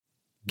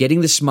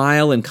Getting the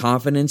smile and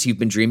confidence you've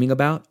been dreaming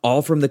about,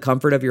 all from the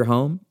comfort of your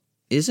home,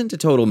 isn't a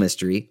total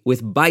mystery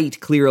with Byte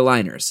clear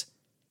aligners.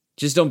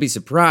 Just don't be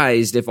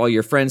surprised if all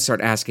your friends start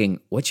asking,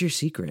 "What's your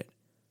secret?"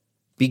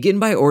 Begin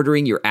by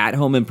ordering your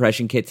at-home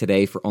impression kit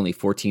today for only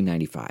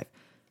 $14.95.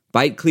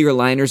 Byte clear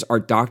aligners are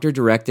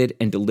doctor-directed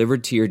and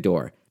delivered to your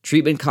door.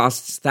 Treatment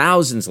costs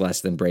thousands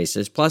less than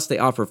braces, plus they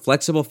offer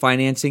flexible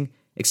financing,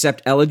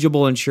 accept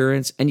eligible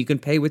insurance, and you can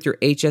pay with your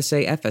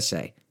HSA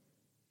FSA.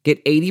 Get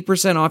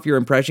 80% off your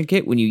impression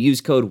kit when you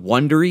use code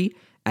WONDERY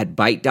at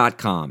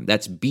Byte.com.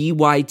 That's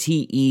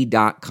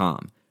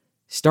BYTE.com.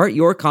 Start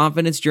your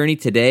confidence journey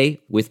today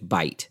with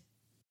Byte.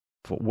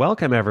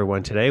 Welcome,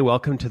 everyone, today.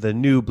 Welcome to the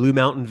new Blue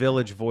Mountain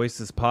Village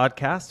Voices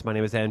podcast. My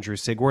name is Andrew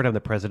Sigwart. I'm the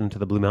president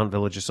of the Blue Mountain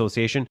Village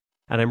Association,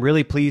 and I'm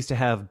really pleased to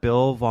have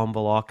Bill Von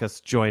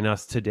Volokis join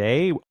us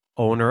today,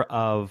 owner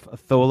of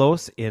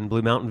Tholos in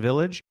Blue Mountain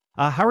Village.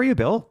 How are you,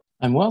 Bill?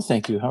 I'm well,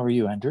 thank you. How are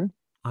you, Andrew?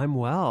 I'm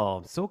well.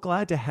 I'm so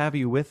glad to have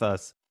you with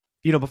us.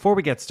 You know, before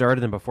we get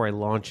started and before I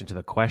launch into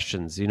the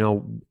questions,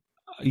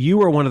 you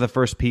were one of the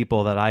first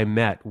people that I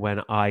met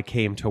when I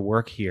came to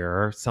work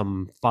here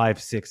some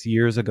 5-6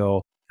 years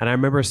ago. And I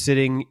remember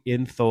sitting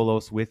in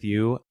Tholos with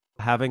you,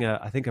 having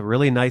I think a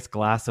really nice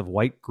glass of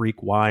white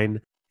Greek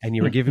wine, and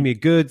you were giving me a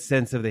good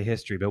sense of the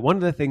history. But one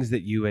of the things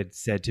that you had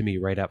said to me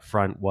right up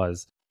front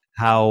was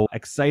how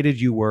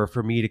excited you were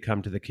for me to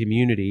come to the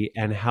community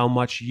and how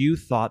much you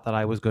thought that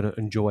I was going to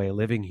enjoy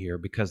living here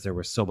because there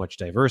was so much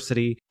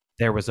diversity.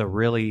 There was a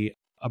really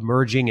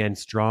emerging and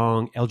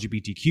strong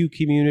LGBTQ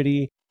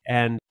community.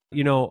 And,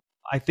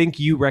 I think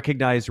you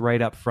recognized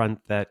right up front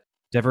that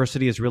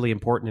diversity is really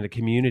important in a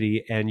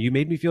community, and you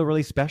made me feel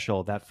really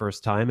special that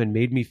first time and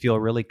made me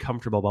feel really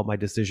comfortable about my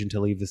decision to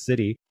leave the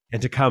city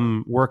and to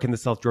come work in the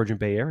South Georgian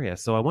Bay Area.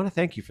 So I want to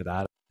thank you for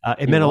that.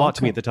 It meant a lot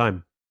to me at the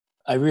time.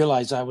 I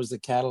realized I was the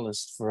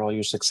catalyst for all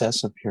your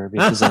success up here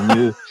because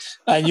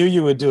I knew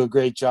you would do a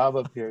great job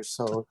up here.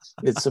 So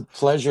it's a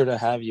pleasure to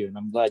have you, and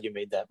I'm glad you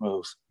made that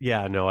move.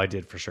 Yeah, no, I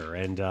did for sure.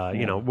 And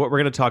what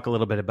we're going to talk a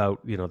little bit about,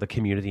 the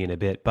community in a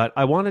bit, but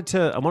I wanted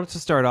to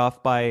start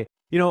off by,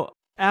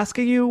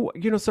 asking you,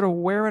 sort of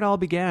where it all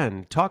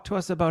began. Talk to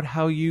us about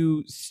how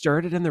you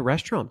started in the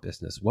restaurant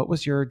business. What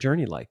was your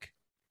journey like?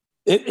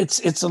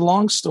 It's a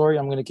long story.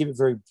 I'm going to keep it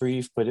very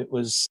brief, but it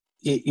was,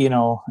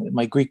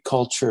 my Greek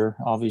culture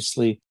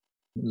obviously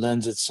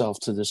lends itself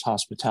to this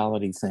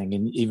hospitality thing.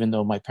 And even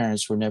though my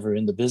parents were never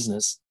in the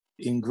business,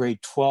 in grade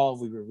 12,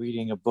 we were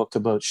reading a book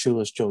about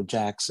Shoeless Joe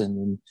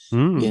Jackson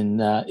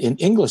in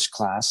English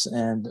class,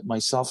 and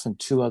myself and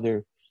two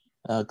other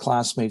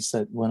classmates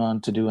that went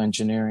on to do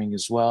engineering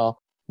as well.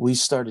 We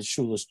started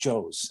Shoeless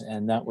Joe's,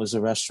 and that was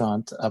a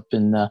restaurant up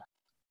in the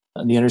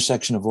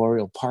intersection of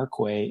Oriole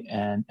Parkway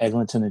and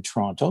Eglinton in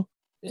Toronto.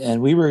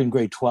 And we were in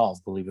grade 12,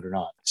 believe it or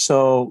not.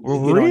 So,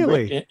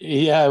 really?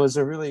 It was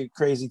a really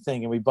crazy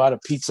thing. And we bought a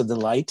Pizza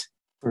Delight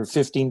for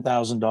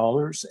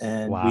 $15,000,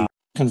 and wow. We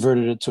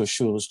converted it to a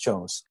Shoeless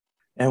Joe's.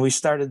 And we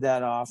started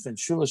that off. And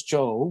Shoeless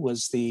Joe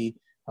was he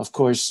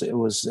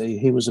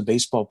was a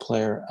baseball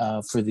player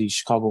for the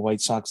Chicago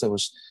White Sox. That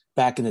was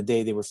back in the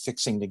day, they were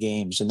fixing the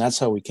games. And that's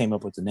how we came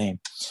up with the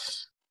name.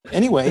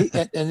 Anyway,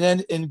 and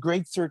then in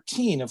grade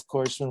 13, of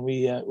course, when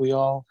we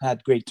all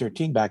had grade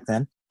 13 back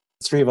then,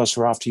 three of us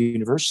were off to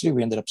university.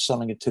 We ended up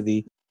selling it to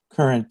the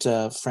current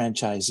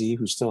franchisee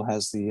who still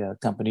has the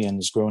company and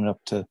has grown up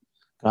to,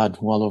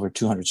 well over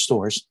 200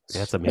 stores.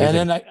 That's amazing.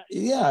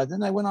 And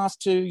then I went off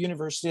to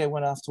university. I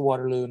went off to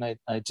Waterloo, and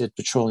I did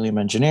petroleum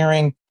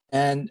engineering.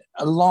 And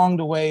along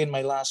the way, in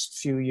my last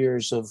few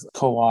years of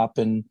co-op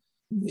and,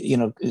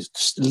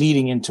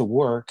 leading into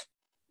work,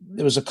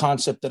 there was a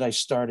concept that I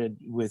started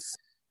with,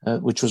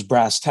 which was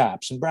Brass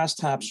Taps. And Brass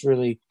Taps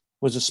really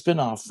was a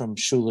spinoff from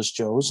Shoeless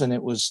Joe's. And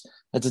it was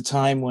at the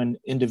time when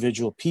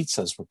individual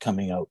pizzas were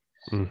coming out.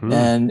 Mm-hmm.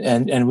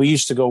 And we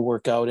used to go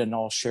work out and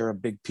all share a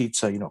big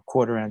pizza,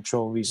 quarter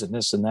anchovies and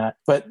this and that.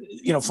 But,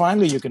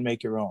 finally you can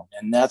make your own.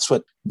 And that's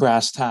what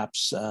Brass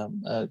Taps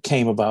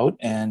came about.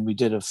 And we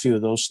did a few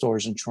of those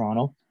stores in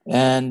Toronto.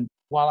 And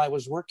while I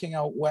was working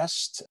out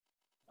west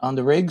on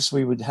the rigs,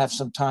 we would have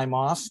some time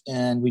off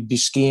and we'd be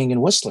skiing in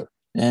Whistler.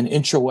 And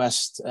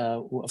Intra-West,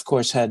 of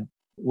course, had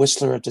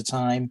Whistler at the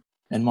time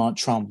and Mont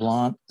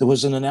Tremblant. There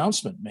was an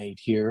announcement made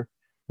here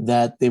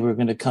that they were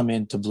going to come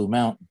into Blue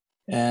Mountain.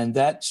 And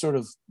that sort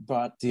of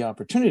brought the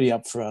opportunity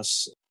up for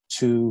us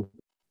to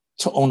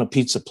own a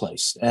pizza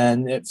place.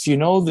 And if you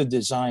know the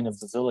design of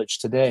the village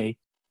today,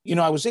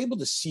 I was able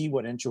to see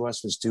what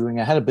Intra-West was doing.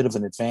 I had a bit of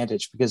an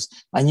advantage because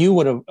I knew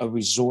what a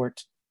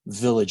resort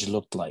village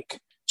looked like.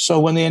 So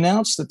when they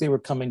announced that they were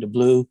coming to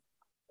Blue,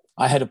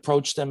 I had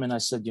approached them and I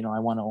said, I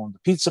want to own the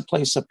pizza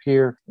place up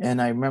here. And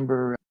I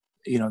remember,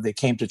 they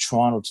came to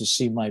Toronto to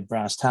see my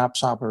Brass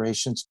Taps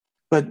operations.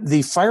 But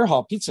the Fire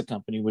Hall Pizza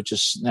Company, which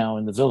is now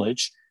in the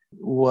village,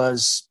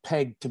 was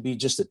pegged to be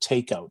just a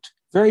takeout,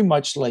 very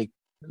much like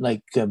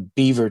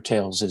Beaver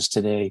Tails is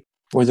today,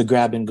 or the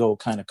grab and go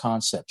kind of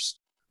concepts.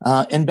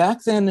 And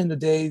back then in the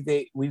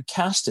day, we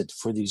casted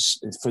for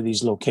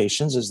these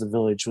locations as the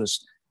village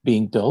was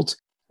being built.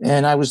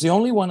 And I was the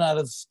only one out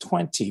of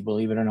 20,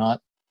 believe it or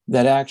not,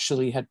 that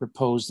actually had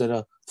proposed that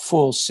a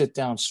full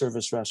sit-down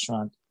service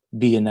restaurant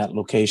be in that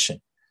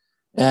location.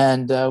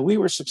 And we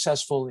were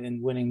successful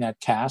in winning that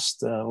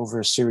cast over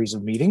a series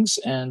of meetings.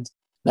 And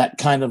that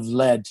kind of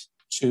led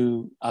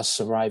to us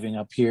arriving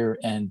up here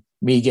and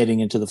me getting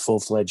into the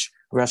full-fledged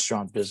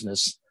restaurant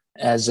business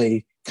as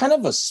a kind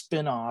of a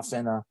spin-off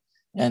and a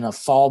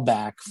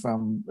fallback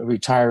from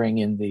retiring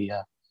in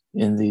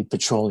the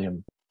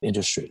petroleum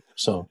industry.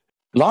 So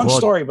long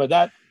story, but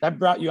that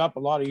brought you up a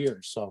lot of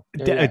years. So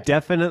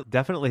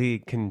definitely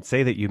can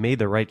say that you made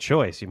the right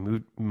choice.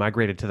 You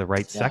migrated to the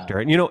right sector.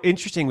 And,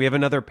 interesting, we have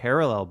another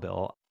parallel,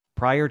 Bill.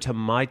 Prior to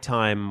my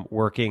time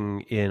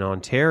working in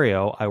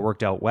Ontario, I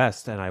worked out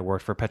west and I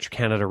worked for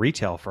Petro-Canada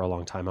Retail for a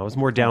long time. I was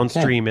more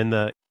downstream in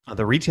the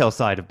retail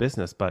side of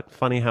business, but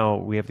funny how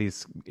we have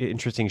these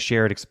interesting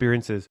shared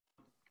experiences.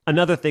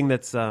 Another thing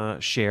that's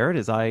shared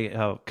is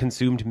I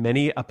consumed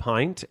many a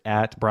pint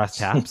at Brass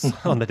Taps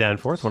on the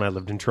Danforth when I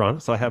lived in Toronto.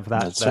 So I have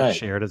that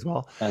shared as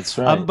well. That's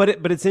right.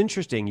 But it's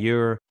interesting.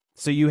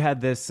 So you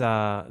had this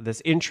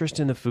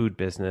interest in the food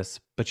business,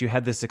 but you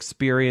had this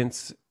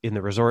experience in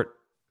the resort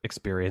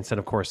experience, and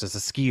of course as a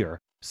skier.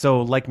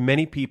 So like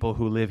many people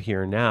who live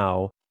here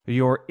now,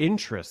 your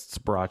interests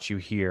brought you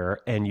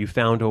here, and you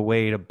found a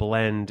way to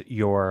blend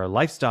your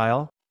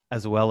lifestyle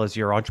as well as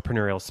your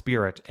entrepreneurial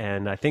spirit.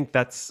 And I think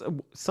that's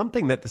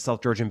something that the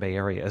South Georgian Bay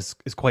Area is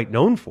quite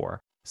known for.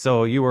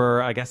 So you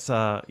were, I guess,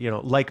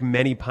 like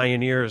many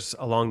pioneers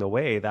along the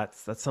way,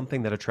 that's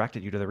something that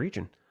attracted you to the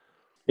region.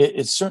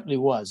 It certainly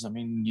was. I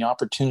mean, the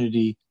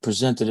opportunity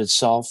presented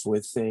itself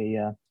with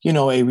a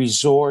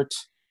resort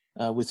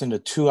within a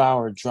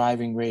 2-hour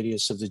driving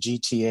radius of the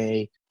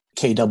GTA,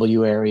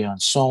 KW area,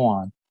 and so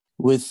on,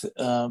 with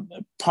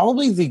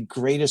probably the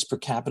greatest per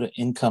capita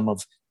income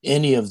of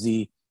any of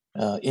the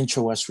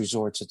Intrawest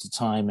resorts at the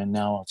time, and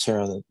now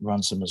Alterra that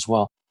runs them as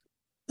well.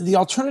 The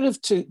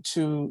alternative to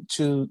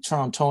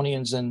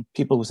Torontonians and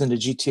people within the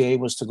GTA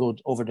was to go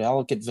over to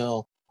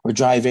Ellicottville or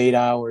drive 8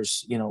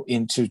 hours,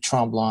 into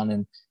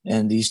Tremblant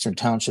and the eastern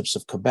townships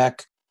of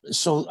Quebec.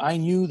 So I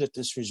knew that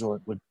this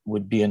resort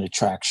would be an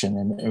attraction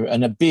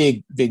and a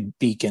big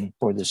beacon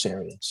for this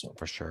area. So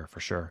for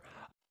sure.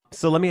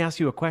 So let me ask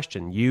you a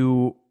question.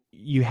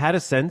 You had a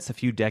sense a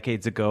few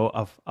decades ago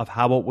of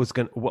how it was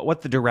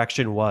what the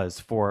direction was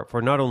for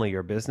not only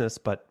your business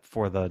but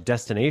for the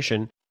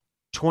destination.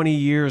 20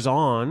 years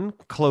on,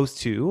 close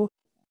to,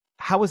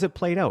 how has it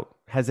played out?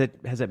 Has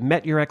it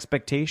met your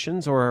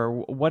expectations, or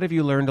what have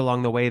you learned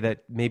along the way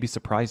that maybe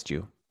surprised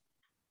you?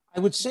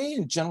 I would say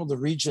in general, the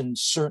region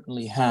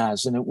certainly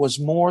has, and it was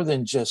more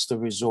than just the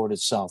resort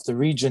itself. The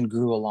region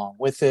grew along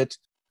with it.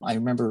 I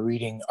remember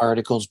reading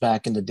articles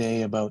back in the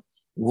day about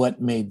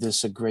what made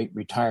this a great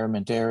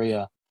retirement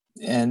area.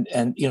 And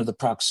the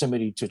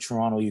proximity to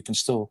Toronto, you can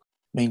still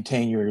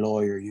maintain your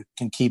lawyer. You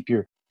can keep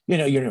your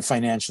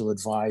financial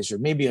advisor,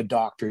 maybe a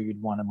doctor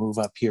you'd want to move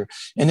up here.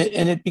 And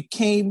it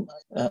became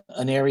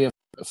an area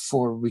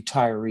for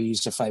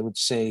retirees, if I would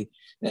say,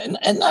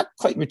 and not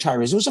quite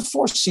retirees. It was a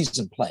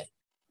 4-season play.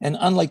 And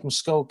unlike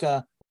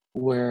Muskoka,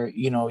 where,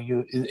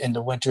 you in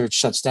the winter it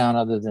shuts down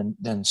other than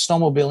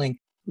snowmobiling,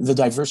 the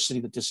diversity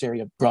that this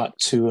area brought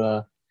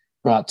to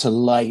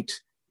light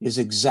is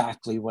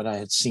exactly what I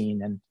had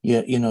seen. And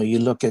you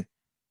look at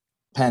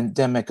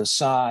pandemic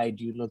aside,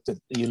 you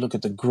look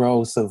at the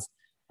growth of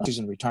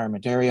season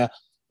retirement area,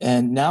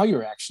 and now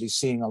you're actually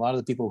seeing a lot of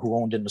the people who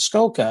owned in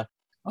Muskoka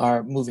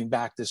are moving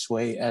back this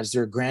way as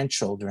their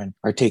grandchildren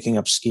are taking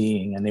up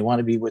skiing and they want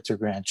to be with their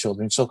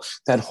grandchildren. So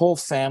that whole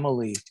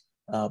family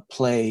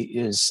play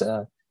is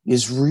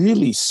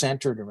really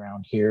centered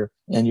around here,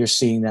 and you're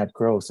seeing that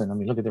growth. And I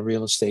mean, look at the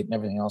real estate and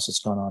everything else that's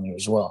going on here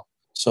as well.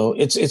 So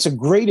it's a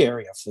great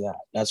area for that.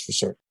 That's for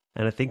certain.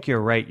 And I think you're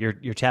right.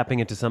 You're tapping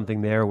into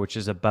something there, which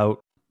is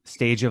about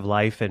stage of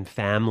life and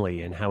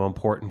family, and how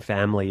important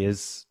family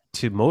is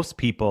to most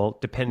people,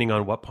 depending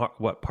on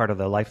what part of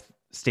the life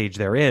stage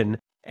they're in.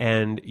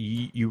 And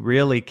you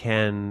really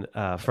can,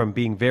 from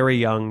being very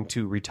young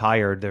to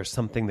retired, there's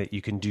something that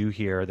you can do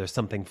here. There's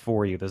something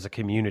for you. There's a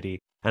community.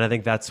 And I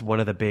think that's one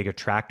of the big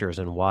attractors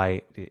and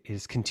why it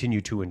has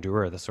continued to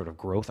endure the sort of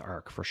growth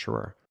arc for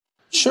sure.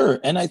 Sure.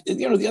 And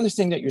the other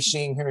thing that you're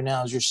seeing here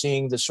now is you're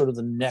seeing the sort of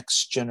the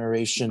next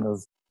generation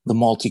of the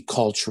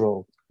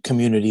multicultural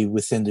community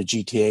within the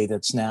GTA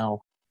that's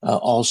now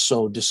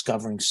also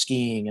discovering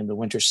skiing in the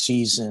winter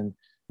season,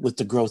 with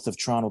the growth of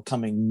Toronto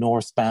coming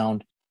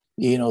northbound.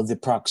 The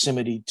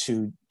proximity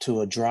to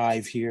a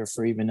drive here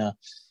for even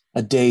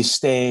a day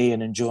stay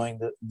and enjoying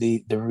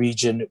the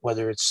region,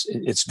 whether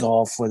it's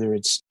golf, whether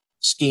it's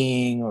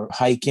skiing or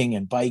hiking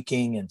and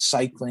biking and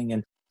cycling.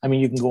 And I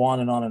mean, you can go on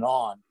and on and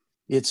on.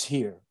 It's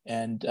here.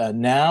 And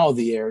now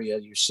the area,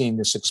 you're seeing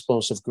this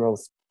explosive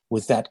growth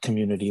with that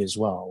community as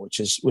well, which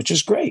is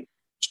great.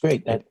 It's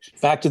great.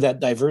 Back to that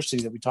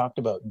diversity that we talked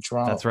about in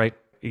Toronto. That's right.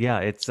 Yeah,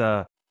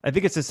 I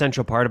think it's a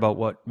central part about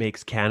what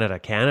makes Canada,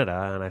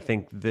 Canada. And I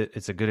think that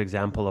it's a good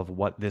example of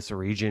what this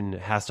region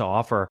has to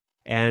offer,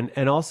 and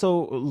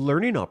also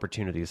learning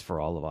opportunities for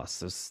all of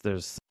us.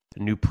 There's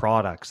new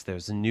products,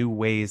 there's new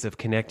ways of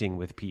connecting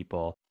with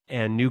people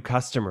and new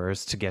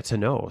customers to get to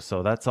know.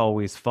 So that's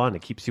always fun.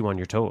 It keeps you on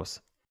your toes.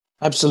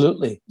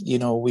 Absolutely.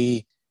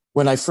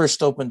 When I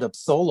first opened up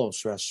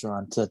Tholos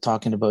restaurant,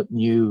 talking about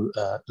new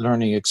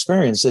learning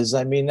experiences,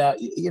 I mean,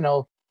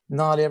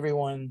 not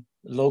everyone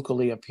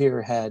locally up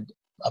here had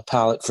a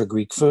palate for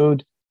Greek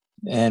food.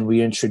 And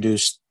we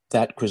introduced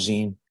that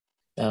cuisine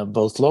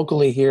both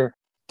locally here,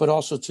 but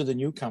also to the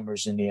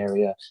newcomers in the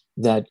area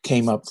that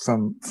came up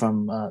from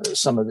some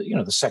of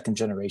the second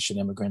generation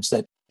immigrants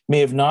that may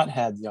have not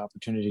had the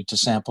opportunity to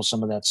sample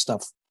some of that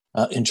stuff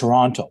in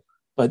Toronto.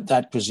 But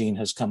that cuisine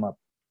has come up,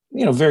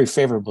 very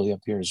favorably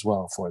up here as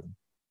well for them.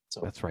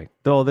 So that's right.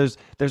 Though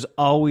there's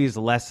always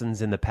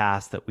lessons in the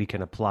past that we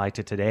can apply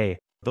to today.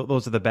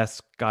 Those are the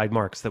best guide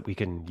marks that we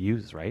can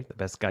use, right? The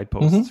best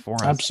guideposts for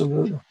us.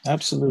 Absolutely.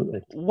 Absolutely.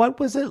 What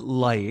was it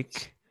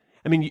like?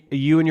 I mean,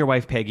 you and your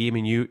wife, Peggy, I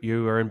mean,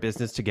 you are in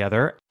business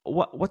together.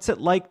 What's it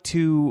like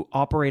to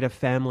operate a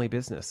family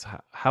business?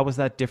 How was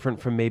that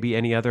different from maybe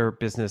any other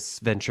business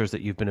ventures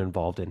that you've been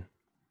involved in?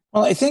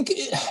 Well, I think,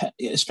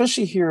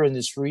 especially here in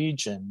this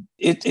region,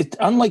 it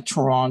unlike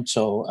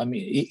Toronto, I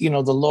mean,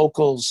 the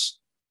locals,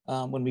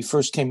 when we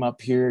first came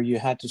up here, you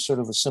had to sort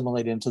of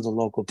assimilate into the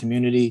local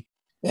community,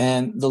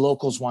 and the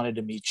locals wanted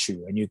to meet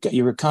you, and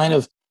you were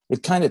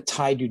it kind of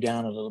tied you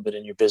down a little bit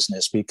in your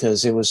business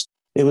because it was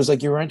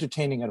like you were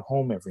entertaining at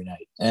home every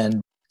night.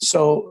 And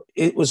so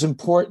it was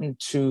important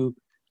to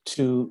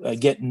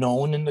get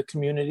known in the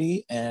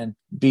community and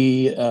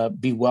be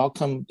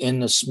welcome in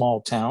the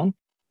small town.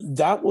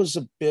 That was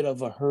a bit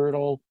of a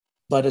hurdle,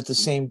 but at the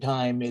same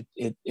time,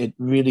 it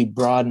really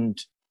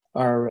broadened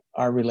our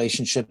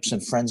relationships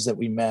and friends that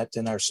we met,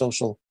 and our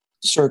social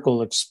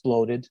circle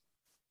exploded.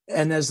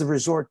 And as the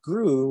resort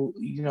grew,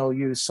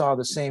 you saw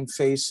the same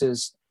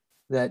faces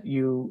that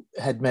you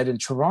had met in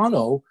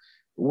Toronto,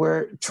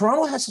 where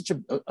Toronto has such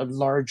a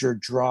larger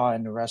draw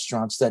in the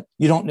restaurants that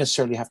you don't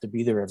necessarily have to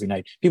be there every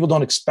night. People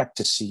don't expect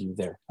to see you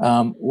there.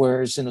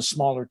 Whereas in a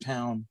smaller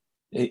town,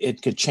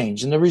 it could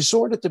change. And the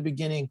resort at the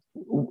beginning,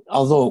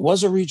 although it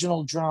was a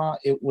regional draw,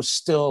 it was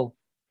still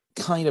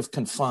kind of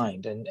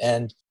confined.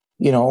 And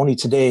only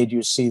today do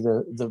you see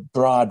the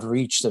broad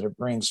reach that it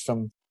brings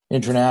from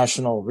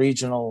international,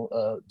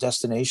 regional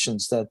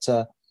destinations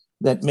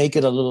that make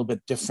it a little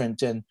bit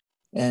different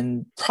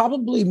and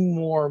probably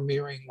more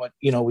mirroring what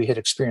we had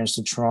experienced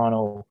in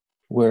Toronto,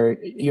 where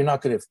you're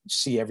not going to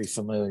see every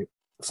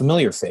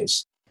familiar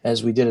face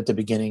as we did at the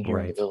beginning here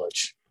in the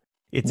village.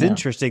 It's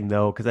interesting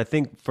though, because I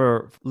think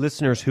for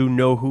listeners who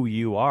know who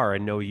you are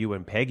and know you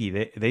and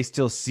Peggy, they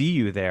still see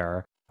you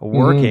there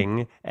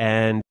working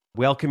and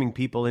welcoming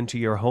people into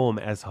your home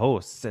as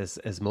hosts,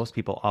 as most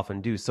people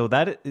often do. So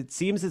that it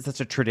seems it's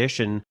such a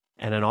tradition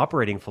and an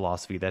operating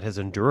philosophy that has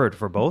endured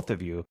for both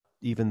of you.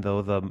 Even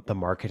though the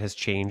market has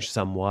changed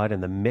somewhat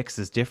and the mix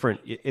is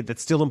different,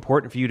 it's still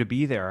important for you to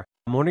be there.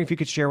 I'm wondering if you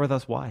could share with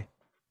us why.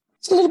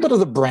 It's a little bit of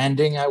the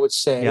branding, I would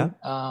say.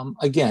 Yeah.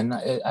 Again,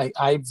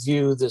 I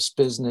view this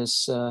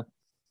business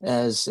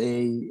as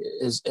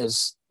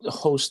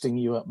hosting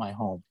you at my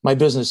home. My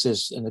business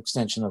is an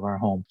extension of our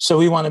home. So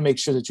we want to make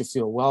sure that you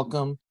feel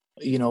welcome.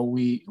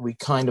 We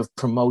kind of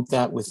promote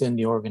that within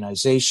the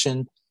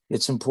organization.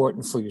 It's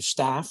important for your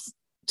staff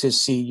to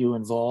see you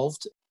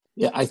involved.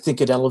 Yeah, I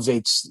think it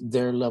elevates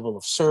their level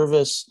of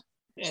service,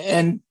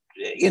 and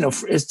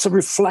it's a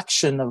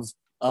reflection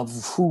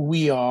of who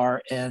we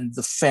are and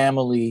the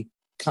family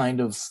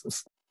kind of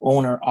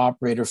owner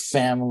operator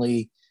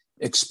family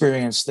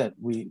experience that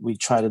we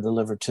try to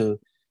deliver to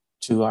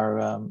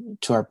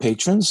our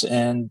patrons.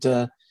 And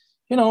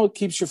it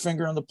keeps your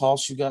finger on the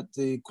pulse. You got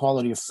the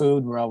quality of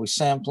food. We're always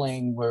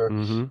sampling.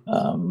 We're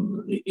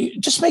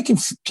just making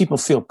people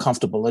feel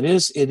comfortable. It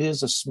is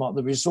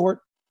the resort.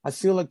 I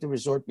feel like the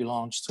resort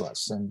belongs to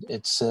us, and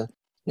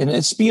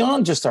it's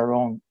beyond just our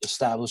own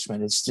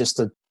establishment. It's just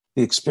the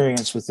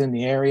experience within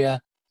the area.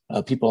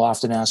 People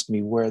often ask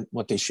me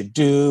what they should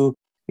do.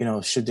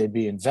 Should they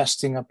be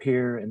investing up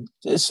here?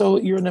 And so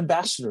you're an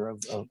ambassador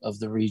of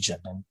the region,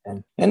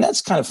 and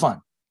that's kind of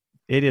fun.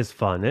 It is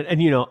fun,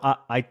 and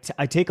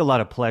I take a lot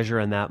of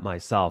pleasure in that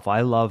myself. I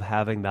love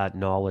having that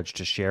knowledge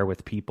to share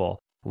with people.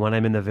 When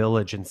I'm in the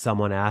village and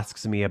someone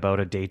asks me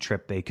about a day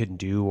trip they could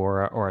do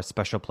or a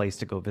special place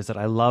to go visit,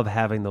 I love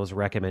having those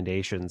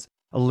recommendations,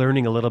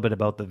 learning a little bit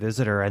about the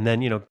visitor, and then,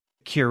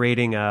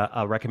 curating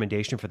a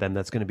recommendation for them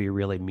that's going to be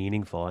really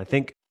meaningful. I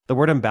think the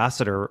word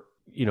ambassador,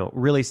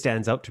 really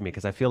stands out to me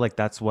because I feel like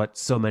that's what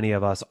so many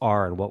of us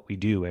are and what we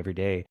do every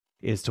day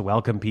is to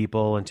welcome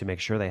people and to make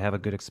sure they have a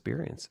good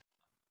experience.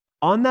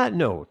 On that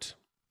note,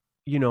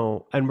 and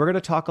we're going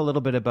to talk a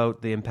little bit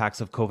about the impacts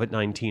of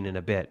COVID-19 in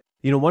a bit.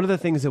 One of the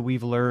things that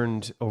we've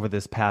learned over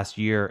this past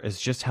year is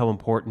just how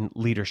important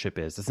leadership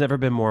is. It's never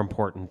been more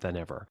important than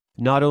ever,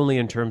 not only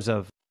in terms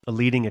of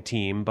leading a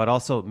team, but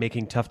also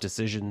making tough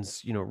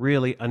decisions,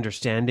 really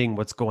understanding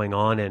what's going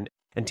on and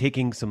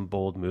taking some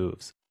bold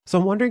moves. So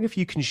I'm wondering if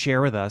you can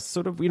share with us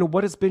sort of,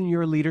 what has been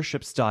your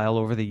leadership style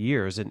over the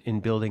years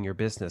in building your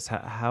business?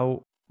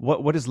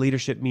 What does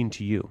leadership mean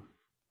to you?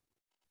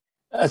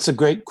 That's a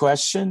great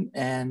question.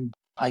 And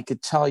I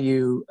could tell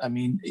you, I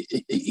mean,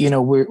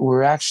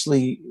 we're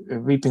actually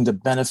reaping the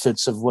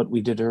benefits of what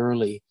we did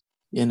early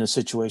in a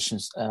situation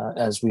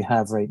as we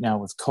have right now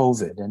with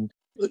COVID. And,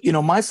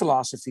 my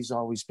philosophy has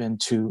always been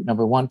to,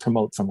 number one,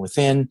 promote from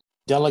within,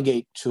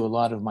 delegate to a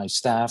lot of my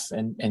staff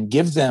and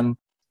give them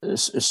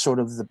sort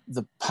of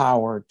the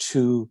power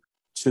to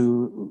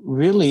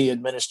really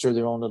administer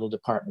their own little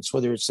departments,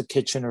 whether it's the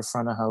kitchen or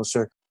front of house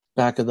or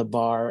back of the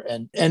bar,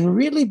 and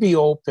really be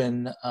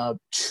open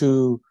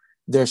to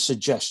their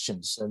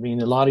suggestions. I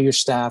mean, a lot of your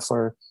staff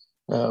are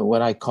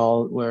what I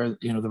call where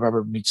the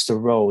rubber meets the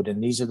road,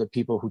 and these are the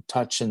people who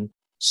touch and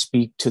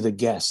speak to the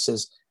guests.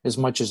 As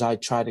much as I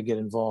try to get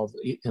involved,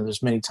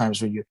 there's many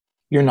times where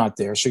you're not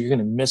there, so you're going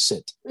to miss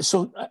it.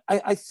 So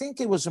I think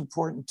it was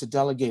important to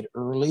delegate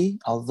early,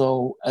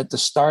 although at the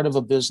start of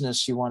a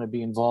business, you want to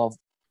be involved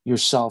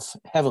yourself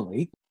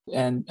heavily.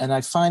 And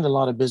I find a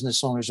lot of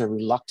business owners are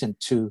reluctant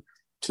to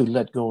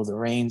let go of the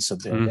reins a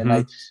bit. Mm-hmm.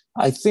 And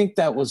I think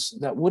that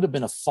would have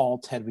been a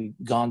fault had we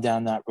gone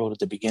down that road at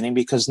the beginning,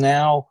 because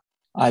now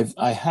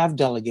I have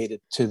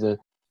delegated to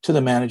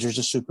the managers,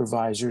 the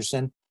supervisors,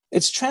 and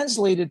it's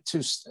translated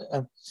to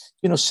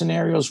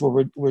scenarios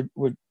where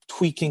we're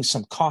tweaking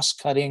some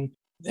cost cutting,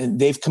 and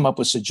they've come up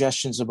with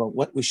suggestions about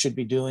what we should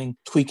be doing,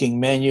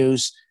 tweaking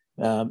menus,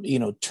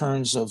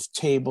 turns of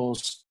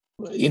tables,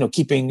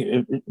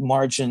 keeping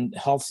margin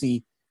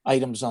healthy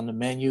items on the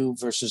menu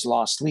versus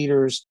lost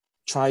leaders.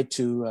 Try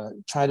to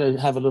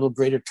have a little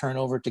greater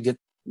turnover to get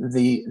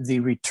the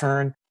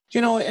return,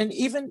 and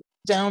even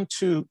down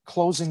to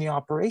closing the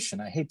operation.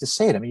 I hate to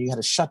say it. I mean, you got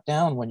to shut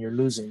down when you're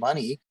losing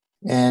money,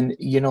 and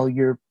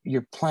your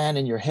plan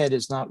in your head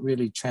is not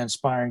really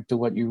transpiring to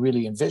what you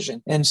really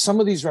envision. And some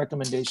of these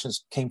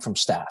recommendations came from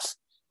staff,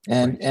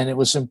 and it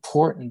was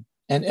important.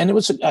 And it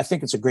was, I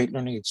think it's a great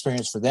learning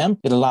experience for them.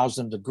 It allows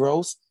them to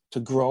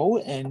grow,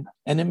 and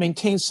it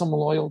maintains some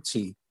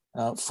loyalty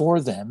for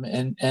them,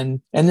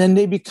 and then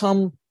they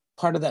become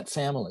part of that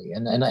family,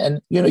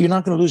 and you're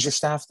not going to lose your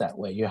staff that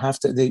way. You have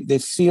to, they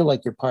feel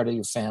like you're part of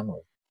your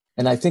family,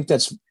 and I think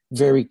that's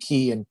very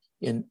key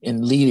in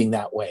leading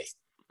that way.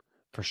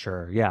 For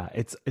sure, yeah,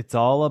 it's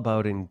all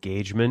about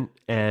engagement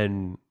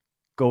and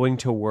going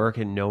to work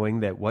and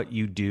knowing that what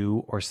you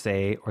do or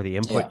say or the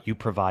input you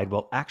provide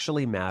will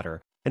actually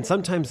matter, and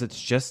sometimes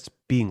it's just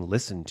being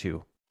listened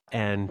to,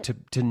 and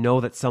to know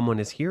that someone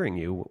is hearing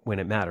you when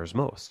it matters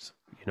most.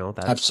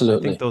 That's,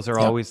 absolutely. I think those are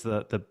always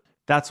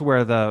that's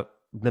where the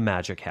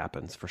magic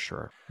happens, for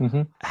sure.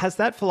 Mm-hmm. Has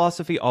that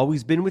philosophy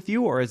always been with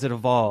you, or has it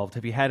evolved?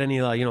 Have you had any,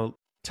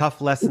 tough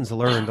lessons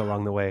learned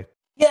along the way?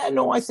 Yeah,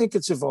 no, I think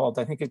it's evolved.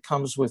 I think it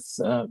comes with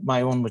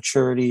my own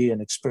maturity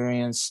and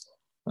experience.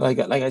 Like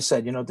I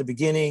said, at the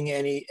beginning,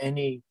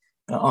 any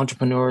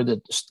entrepreneur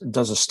that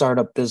does a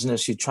startup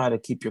business, you try to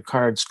keep your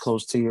cards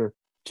close to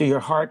your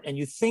heart, and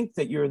you think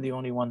that you're the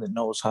only one that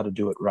knows how to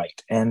do it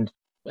right. And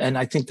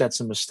I think that's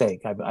a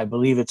mistake. I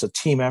believe it's a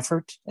team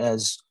effort,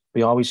 as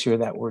we always hear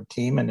that word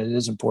team, and it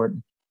is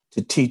important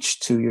to teach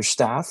to your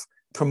staff.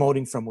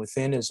 Promoting from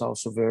within is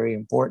also very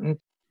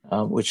important,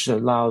 which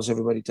allows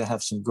everybody to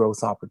have some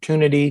growth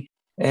opportunity.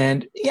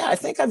 And yeah, I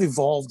think I've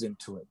evolved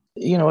into it.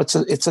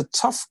 It's a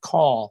tough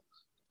call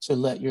to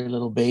let your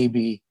little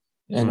baby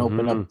and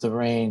open up the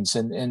reins.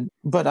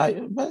 But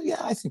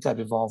I think I've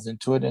evolved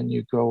into it, and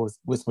you grow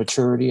with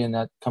maturity, and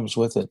that comes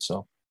with it.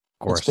 So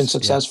course, it's been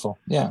successful.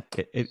 Yeah.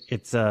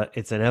 It's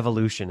an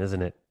evolution,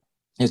 isn't it?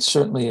 It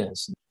certainly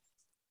is.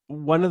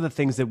 One of the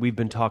things that we've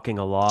been talking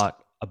a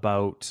lot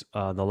about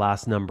the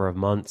last number of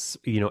months,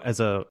 as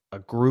a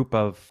group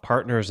of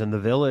partners in the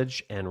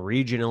village and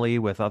regionally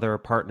with other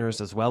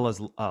partners, as well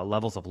as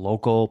levels of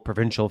local,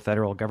 provincial,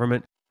 federal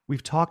government,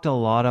 we've talked a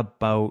lot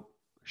about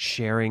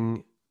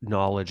sharing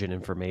knowledge and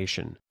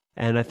information.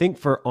 And I think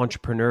for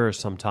entrepreneurs,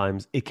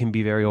 sometimes it can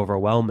be very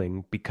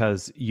overwhelming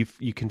because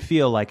you can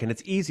feel like, and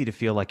it's easy to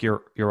feel like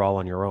you're all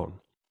on your own.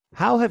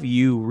 How have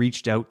you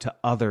reached out to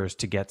others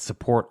to get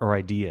support or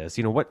ideas?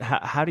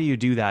 How do you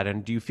do that?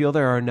 And do you feel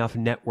there are enough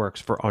networks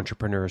for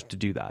entrepreneurs to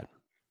do that?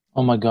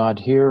 Oh my God,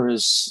 here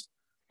is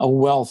a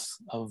wealth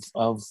of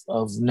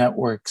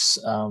networks,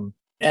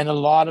 and a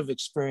lot of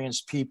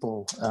experienced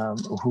people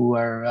who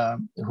are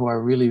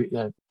really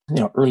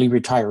early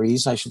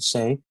retirees, I should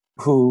say,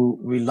 who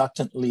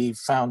reluctantly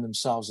found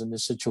themselves in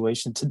this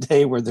situation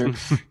today, where they're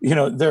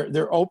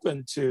they're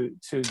open to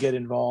get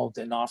involved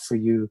and offer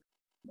you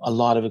a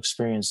lot of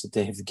experience that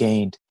they have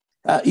gained.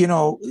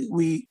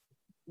 We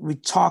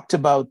talked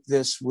about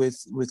this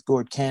with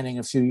Gord Canning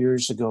a few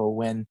years ago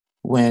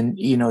when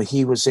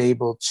he was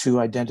able to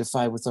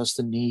identify with us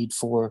the need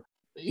for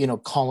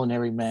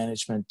culinary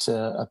management,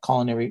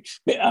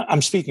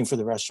 I'm speaking for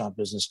the restaurant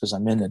business because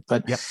I'm in it,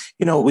 but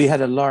we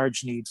had a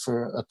large need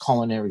for a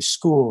culinary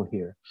school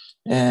here,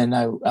 and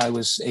I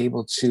was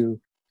able to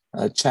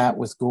chat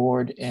with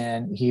Gord,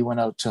 and he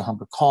went out to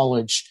Humber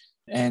College,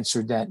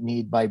 answered that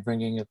need by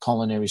bringing a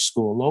culinary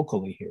school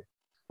locally here.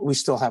 We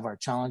still have our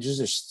challenges.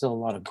 There's still a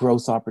lot of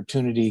growth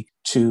opportunity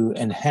to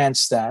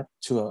enhance that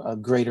to a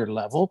greater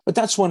level. But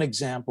that's one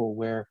example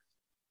where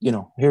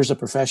here's a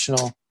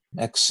professional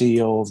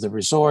ex-CEO of the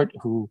resort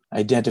who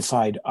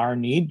identified our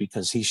need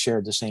because he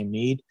shared the same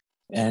need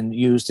and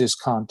used his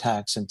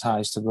contacts and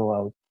ties to go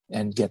out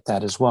and get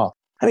that as well.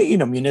 I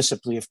mean,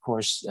 municipally, of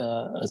course,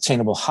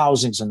 attainable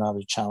housing is another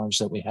challenge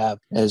that we have,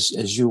 as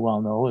you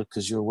well know,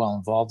 because you're well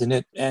involved in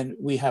it. And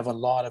we have a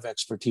lot of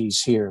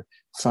expertise here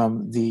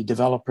from the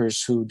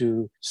developers who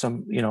do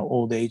some,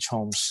 old age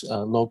homes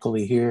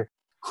locally here,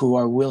 who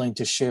are willing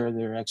to share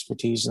their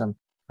expertise. And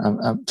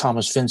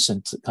Thomas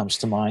Vincent comes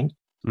to mind.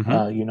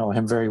 Mm-hmm. You know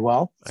him very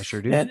well. I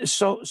sure do. And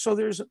so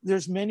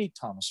there's many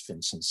Thomas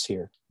Vincents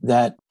here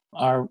that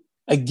are,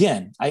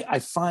 again, I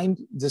find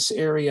this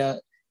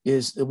area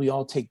is that we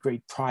all take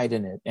great pride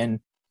in it, and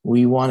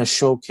we want to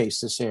showcase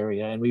this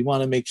area, and we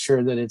want to make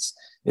sure that it's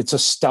a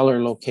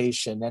stellar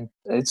location, and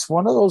it's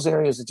one of those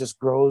areas that just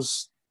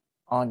grows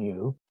on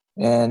you,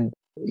 and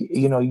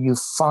you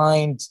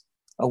find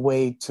a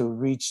way to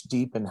reach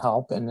deep and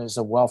help, and there's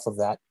a wealth of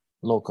that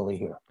locally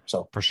here.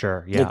 So for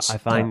sure, yeah, I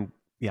find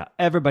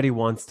everybody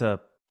wants to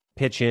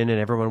pitch in, and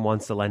everyone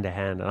wants to lend a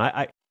hand, and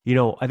I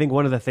think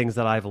one of the things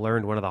that I've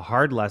learned, one of the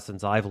hard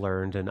lessons I've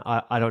learned, and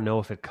I don't know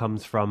if it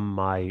comes from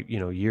my,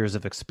 years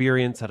of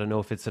experience. I don't know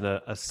if it's an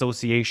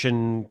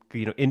association,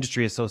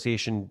 industry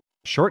association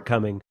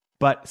shortcoming,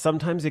 but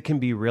sometimes it can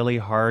be really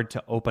hard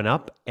to open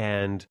up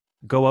and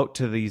go out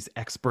to these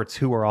experts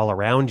who are all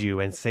around you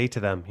and say to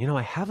them,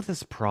 I have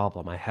this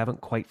problem. I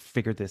haven't quite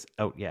figured this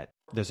out yet.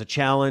 There's a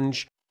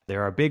challenge.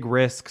 There are big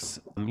risks.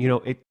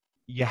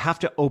 You have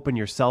to open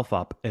yourself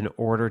up in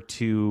order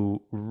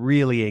to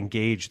really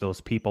engage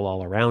those people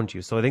all around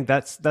you. So I think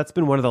that's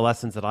been one of the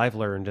lessons that I've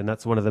learned, and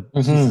that's one of the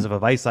pieces of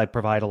advice I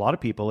provide a lot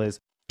of people is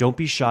don't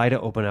be shy to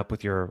open up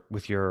with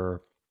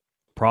your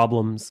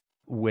problems,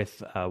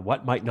 with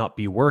what might not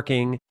be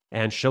working,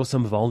 and show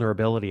some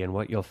vulnerability. And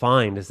what you'll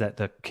find is that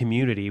the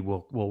community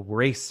will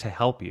race to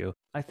help you.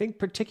 I think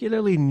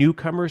particularly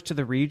newcomers to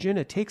the region,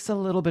 it takes a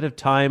little bit of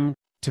time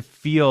to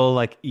feel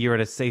like you're in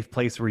a safe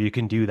place where you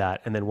can do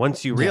that. And then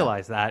once you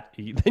realize that,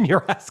 then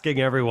you're asking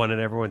everyone and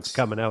everyone's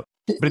coming out.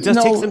 But it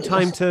does take some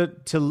time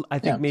to I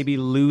think, maybe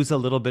lose a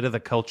little bit of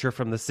the culture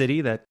from the city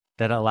that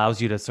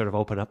allows you to sort of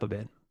open up a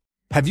bit.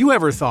 Have you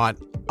ever thought,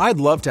 I'd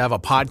love to have a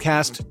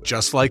podcast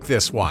just like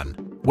this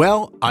one?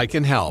 Well, I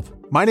can help.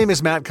 My name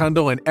is Matt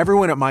Kundle, and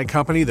everyone at my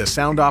company, the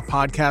Sound Off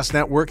Podcast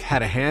Network,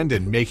 had a hand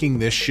in making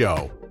this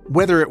show.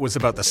 Whether it was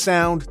about the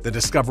sound, the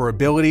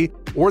discoverability,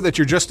 or that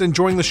you're just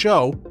enjoying the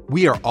show,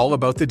 we are all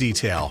about the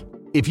detail.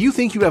 If you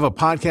think you have a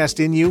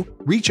podcast in you,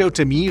 reach out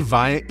to me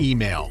via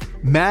email,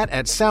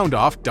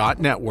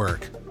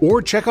 matt@soundoff.network,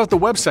 or check out the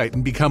website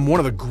and become one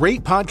of the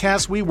great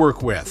podcasts we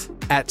work with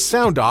at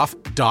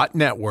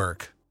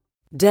soundoff.network.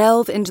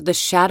 Delve into the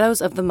shadows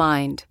of the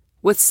mind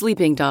with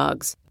Sleeping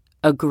Dogs,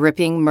 a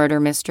gripping murder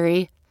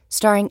mystery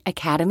starring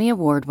Academy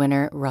Award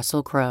winner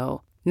Russell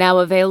Crowe. Now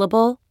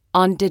available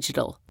on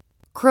digital.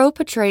 Crowe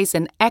portrays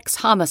an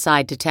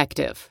ex-homicide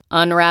detective,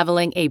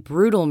 unraveling a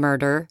brutal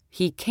murder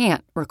he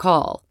can't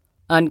recall.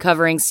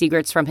 Uncovering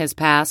secrets from his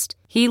past,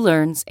 he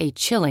learns a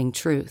chilling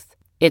truth.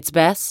 It's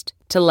best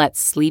to let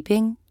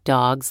sleeping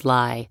dogs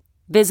lie.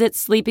 Visit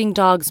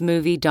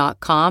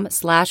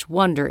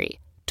sleepingdogsmovie.com/Wondery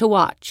to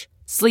watch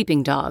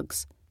Sleeping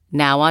Dogs,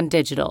 now on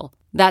digital.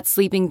 That's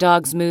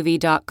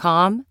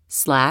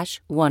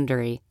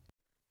sleepingdogsmovie.com/Wondery.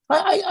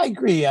 I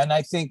agree. And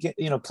I think,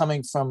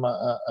 coming from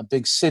a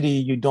big city,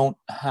 you don't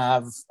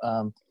have,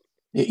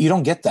 you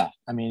don't get that.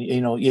 I mean,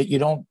 you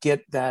don't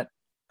get that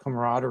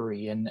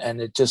camaraderie and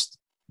it just,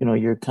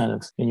 you're kind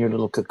of in your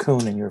little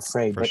cocoon and you're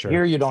afraid. But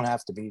here you don't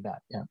have to be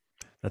that. Yeah,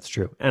 that's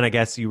true. And I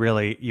guess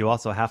you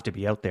also have to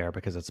be out there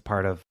because it's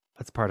part of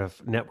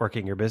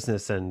networking your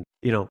business, and,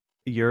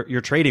 you're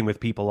trading with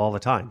people all the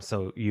time.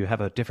 So you have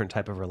a different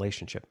type of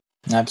relationship.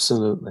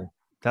 Absolutely.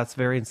 That's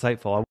very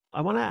insightful. I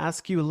want to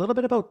ask you a little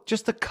bit about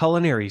just the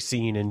culinary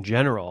scene in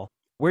general.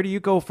 Where do you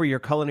go for your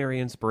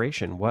culinary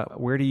inspiration?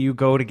 Where do you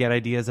go to get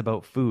ideas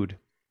about food?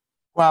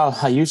 Well,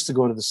 I used to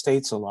go to the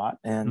States a lot,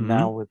 and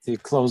now with the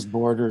closed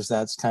borders,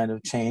 that's kind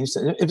of changed.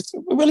 It's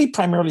really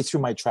primarily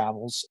through my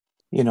travels,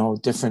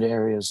 different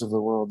areas of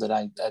the world that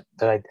I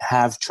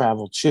have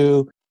traveled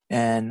to.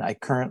 And I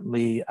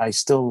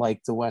still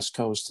like the West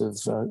Coast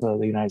of the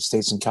United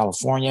States and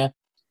California.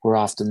 We're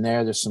often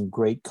there. There's some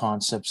great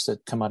concepts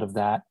that come out of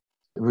that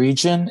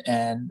region.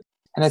 And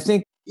I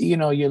think, you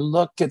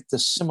look at the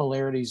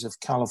similarities of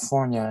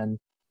California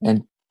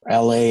and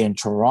LA and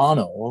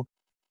Toronto,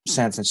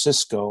 San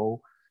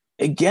Francisco.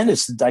 Again,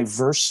 it's the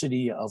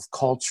diversity of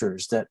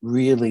cultures that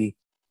really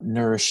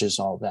nourishes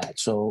all that.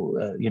 So,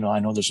 I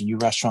know there's a new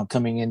restaurant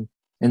coming in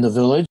the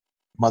Village,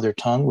 Mother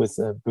Tongue, with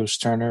Bruce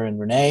Turner and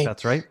Renee.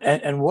 That's right.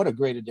 And what a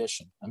great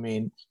addition. I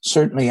mean,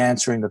 certainly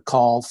answering the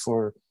call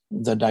for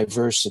the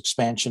diverse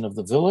expansion of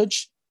the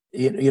Village,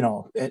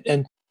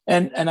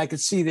 and I could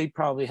see they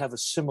probably have a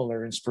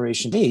similar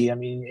inspiration to me. I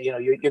mean,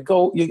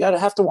 you got to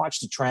have to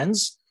watch the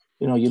trends.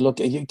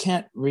 You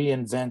can't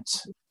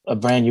reinvent a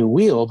brand new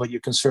wheel, but you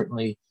can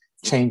certainly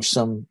change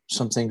some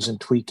things and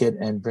tweak it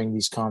and bring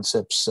these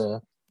concepts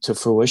to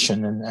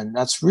fruition. And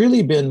that's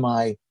really been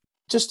my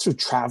just through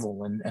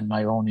travel and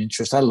my own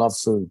interest. I love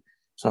food.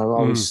 So I've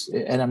always,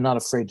 and I'm not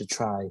afraid to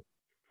try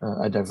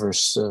a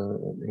diverse,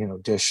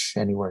 dish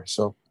anywhere.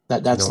 So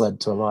that's led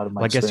to a lot of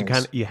my experience. I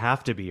guess you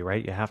have to be,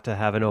 right? You have to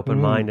have an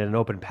open mind and an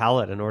open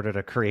palate in order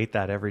to create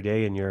that every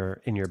day in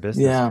your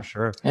business, for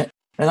sure.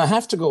 And I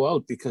have to go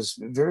out because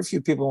very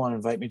few people want to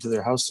invite me to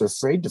their house. They're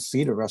afraid to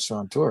feed a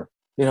restaurateur.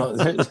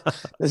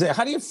 They say,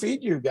 how do you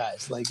feed you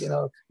guys?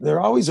 They're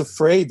always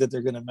afraid that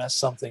they're going to mess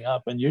something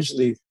up. And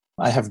usually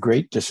I have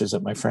great dishes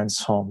at my friend's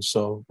home.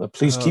 So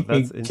please keep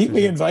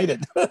me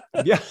invited.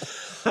 Yeah.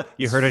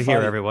 You heard it here,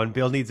 everyone.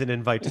 Bill needs an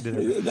invite to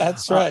dinner.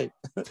 That's right.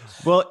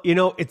 Well,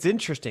 it's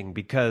interesting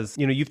because,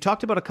 you've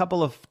talked about a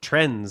couple of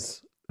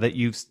trends that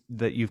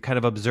you've kind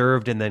of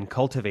observed and then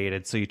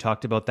cultivated. So you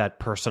talked about that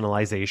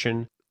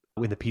personalization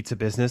in the pizza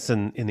business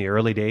and in the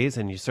early days,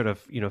 and you sort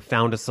of,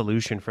 found a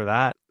solution for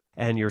that.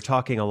 And you're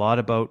talking a lot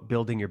about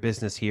building your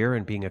business here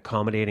and being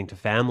accommodating to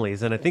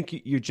families. And I think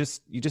you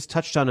just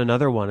touched on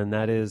another one, and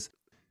that is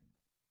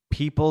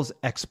people's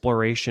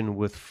exploration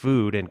with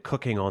food and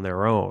cooking on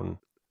their own.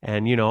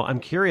 And, I'm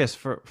curious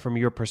from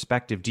your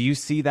perspective, do you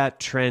see that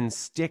trend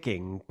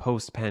sticking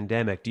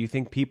post-pandemic? Do you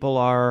think people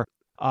are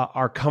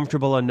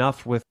comfortable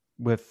enough with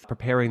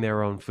preparing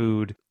their own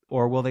food,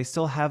 or will they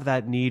still have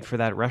that need for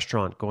that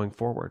restaurant going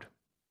forward?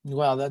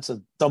 Well, that's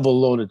a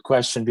double-loaded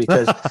question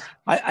because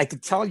I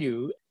could tell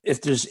you,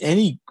 if there's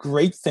any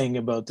great thing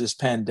about this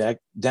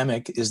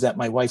pandemic is that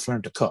my wife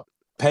learned to cook.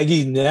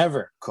 Peggy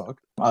never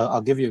cooked.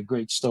 I'll give you a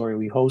great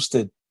story.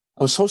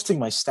 I was hosting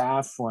my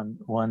staff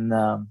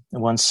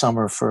one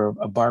summer for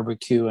a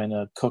barbecue and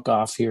a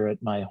cook-off here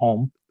at my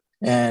home.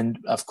 And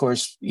of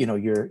course,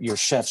 your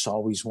chefs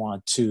always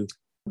want to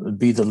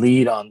be the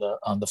lead on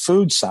the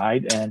food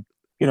side. And,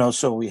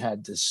 so we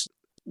had this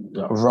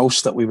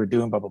roast that we were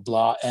doing, blah, blah,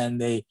 blah. And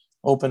they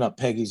open up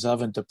Peggy's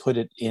oven to put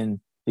it in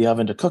the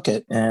oven to cook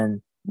it.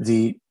 And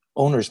the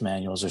owner's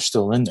manuals are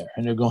still in there.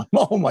 And they're going,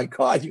 oh my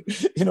God,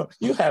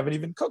 you haven't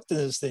even cooked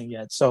this thing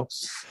yet. So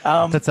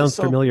that sounds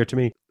familiar to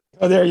me.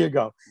 Oh, there you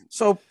go.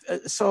 So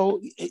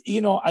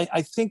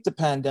I think the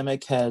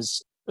pandemic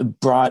has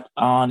brought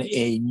on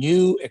a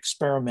new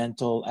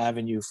experimental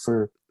avenue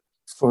for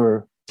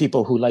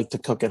people who like to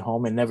cook at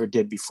home and never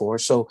did before.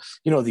 So,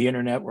 the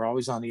internet, we're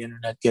always on the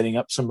internet, getting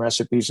up some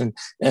recipes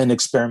and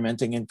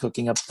experimenting and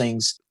cooking up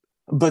things.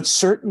 But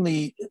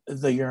certainly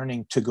the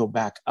yearning to go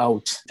back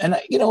out. And,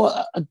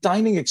 a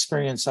dining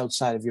experience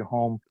outside of your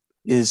home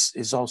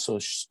is also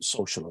a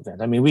social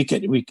event. I mean,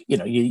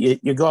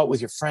 you go out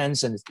with your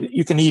friends and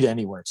you can eat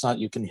anywhere. It's not,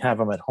 you can have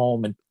them at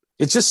home. And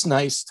it's just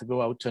nice to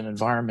go out to an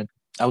environment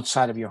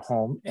outside of your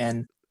home.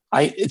 And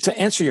to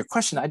answer your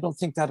question, I don't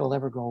think that'll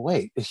ever go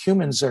away.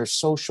 Humans are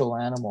social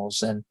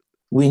animals, and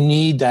we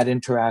need that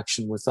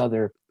interaction with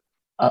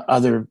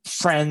other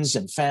friends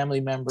and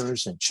family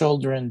members and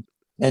children.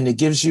 And it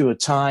gives you a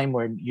time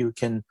where you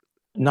can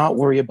not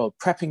worry about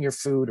prepping your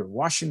food or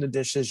washing the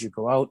dishes. You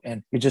go out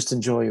and you just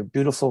enjoy a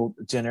beautiful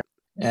dinner,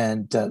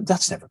 and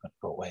that's never going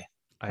to go away.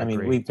 I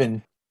mean,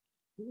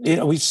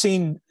 we've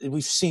seen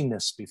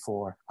this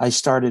before. I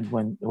started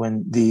when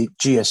the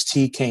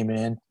GST came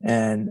in,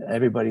 and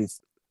everybody,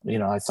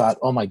 I thought,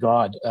 oh my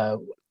God,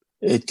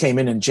 it came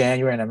in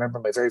January, and I remember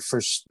my very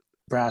first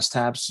Brass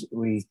Taps.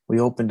 We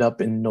opened up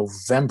in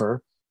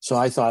November. So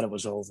I thought it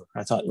was over.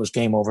 I thought it was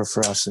game over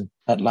for us. And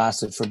that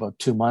lasted for about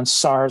 2 months.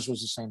 SARS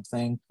was the same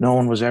thing. No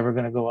one was ever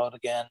going to go out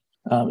again.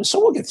 So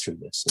we'll get through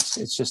this.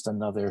 It's just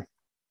another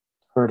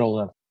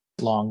hurdle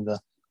along the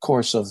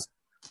course of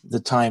the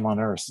time on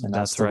Earth. And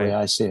that's the way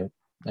I see it.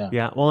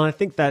 Yeah. Well, I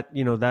think that,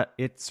 that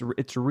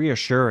it's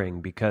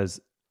reassuring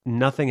because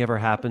nothing ever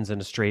happens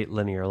in a straight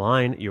linear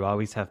line. You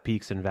always have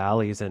peaks and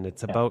valleys. And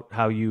it's about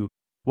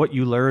what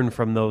you learn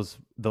from those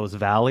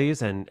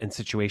valleys and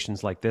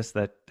situations like this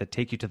that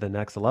take you to the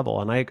next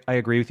level. And I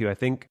agree with you. I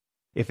think,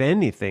 if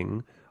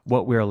anything,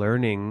 what we're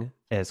learning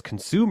as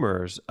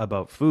consumers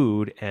about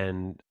food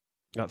and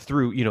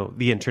through,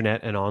 the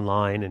internet and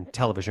online and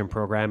television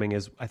programming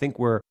is, I think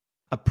we're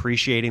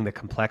appreciating the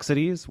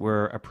complexities.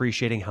 We're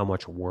appreciating how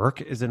much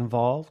work is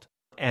involved.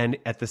 And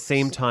at the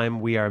same time,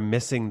 we are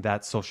missing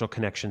that social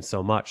connection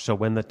so much. So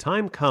when the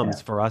time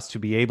comes for us to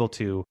be able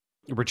to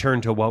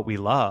return to what we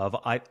love,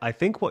 I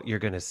think what you're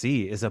going to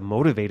see is a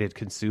motivated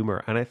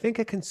consumer. And I think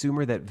a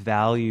consumer that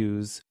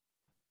values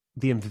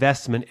the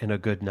investment in a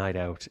good night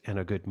out and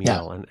a good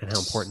meal and how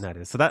important that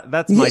is. So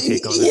that's my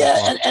take on it.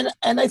 Yeah.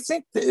 And I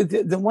think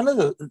the one of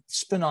the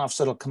spinoffs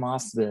that'll come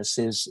off this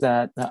is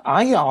that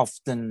I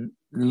often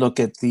look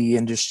at the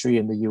industry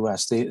in the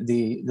US,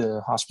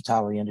 the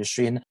hospitality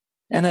industry,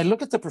 and I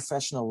look at the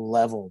professional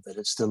level that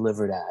it's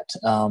delivered at.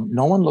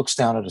 No one looks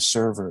down at a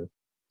server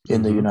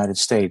in the United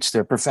States.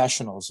 They're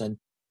professionals and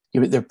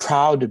they're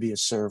proud to be a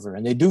server,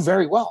 and they do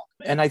very well.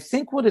 And I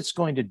think what it's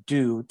going to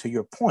do, to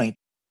your point,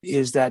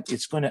 is that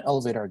it's going to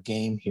elevate our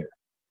game here,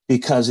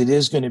 because it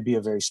is going to be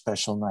a very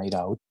special night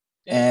out,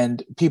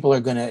 and people are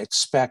going to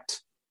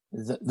expect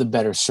the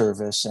better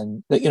service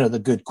and the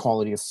good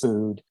quality of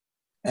food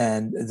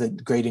and the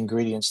great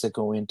ingredients that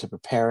go in to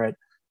prepare it.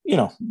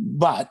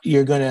 but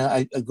you're going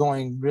to,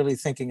 going really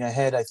thinking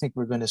ahead, I think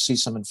we're going to see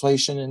some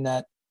inflation in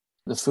the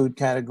food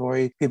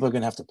category. People are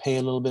going to have to pay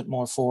a little bit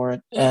more for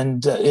it.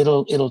 And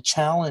it'll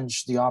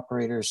challenge the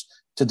operators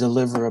to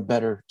deliver a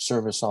better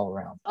service all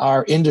around.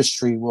 Our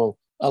industry will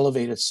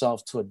elevate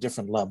itself to a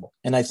different level.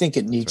 And I think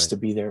it needs to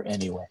be there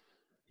anyway.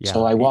 Yeah.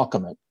 So I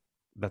welcome it.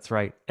 That's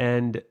right.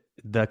 And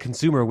the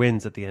consumer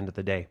wins at the end of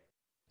the day.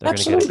 They're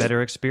going to get a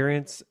better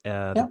experience.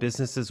 The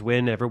businesses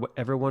win.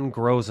 Everyone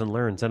grows and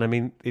learns. And I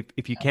mean,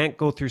 if you can't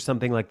go through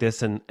something like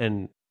this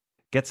and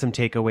get some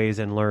takeaways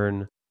and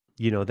learn,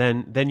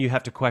 then you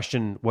have to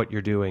question what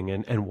you're doing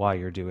and why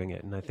you're doing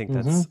it. And I think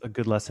that's a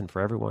good lesson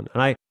for everyone.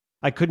 And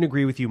I couldn't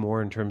agree with you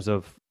more in terms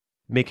of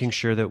making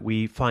sure that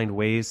we find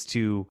ways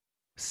to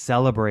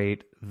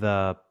celebrate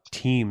the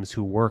teams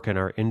who work in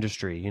our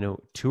industry.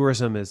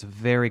 Tourism is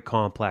very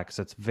complex.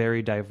 It's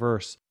very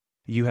diverse.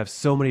 You have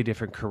so many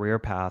different career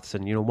paths.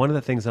 And, one of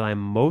the things that I'm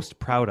most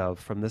proud of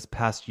from this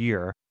past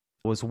year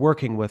was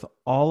working with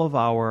all of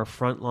our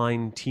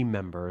frontline team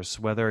members,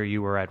 whether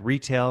you were at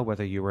retail,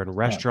 whether you were in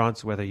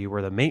restaurants, whether you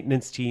were the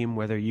maintenance team,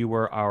 whether you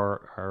were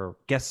our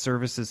guest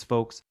services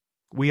folks.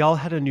 We all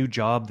had a new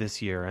job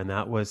this year, and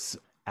that was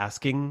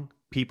asking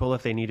people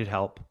if they needed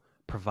help,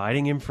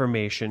 providing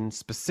information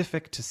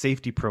specific to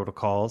safety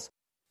protocols,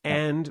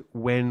 and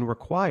when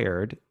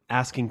required,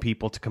 asking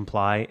people to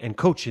comply and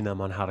coaching them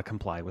on how to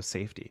comply with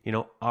safety.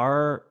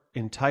 Our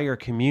entire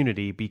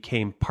community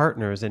became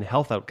partners in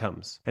health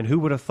outcomes. And who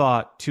would have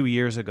thought 2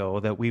 years ago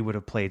that we would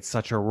have played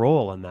such a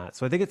role in that?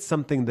 So I think it's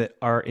something that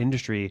our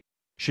industry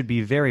should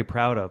be very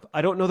proud of.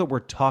 I don't know that we're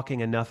talking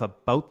enough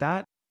about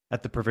that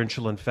at the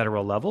provincial and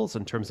federal levels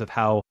in terms of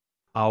how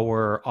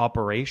our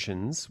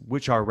operations,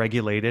 which are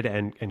regulated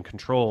and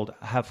controlled,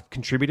 have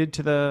contributed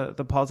to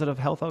the positive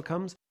health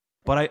outcomes.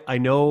 But I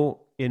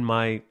know in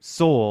my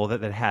soul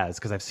that it has,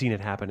 because I've seen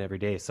it happen every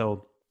day.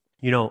 So,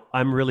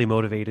 I'm really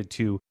motivated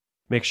to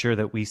make sure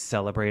that we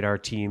celebrate our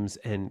teams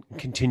and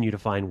continue to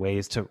find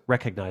ways to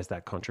recognize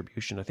that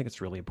contribution. I think it's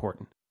really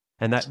important.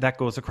 And that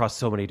goes across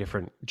so many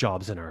different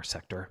jobs in our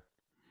sector.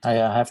 I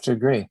have to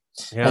agree.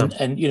 Yeah.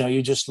 And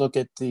you just look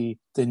at the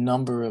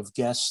number of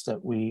guests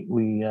that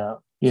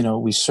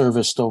we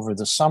serviced over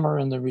the summer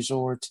in the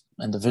resort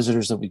and the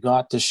visitors that we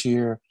got this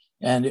year.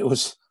 And it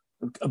was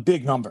a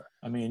big number.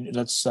 I mean,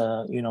 that's,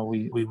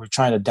 we were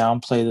trying to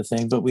downplay the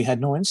thing, but we had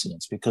no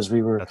incidents because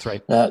we were, that's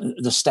right.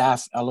 The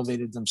staff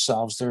elevated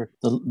themselves,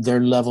 their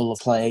level of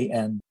play.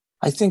 And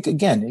I think,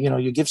 again,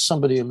 you give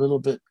somebody a little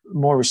bit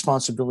more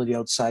responsibility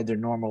outside their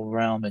normal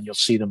realm and you'll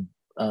see them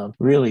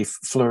really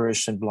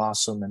flourish and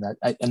blossom.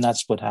 And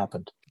that's what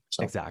happened.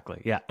 So,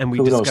 exactly. Yeah. And we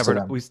discovered,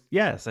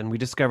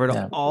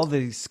 all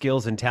these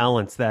skills and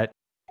talents that,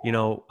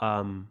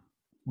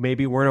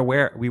 maybe we weren't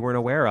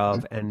aware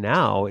of. And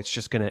now it's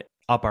just going to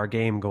up our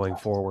game going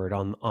forward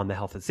on the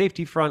health and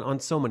safety front, on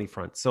so many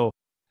fronts. So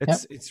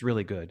it's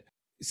really good.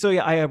 So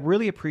yeah, I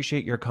really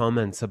appreciate your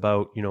comments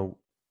about,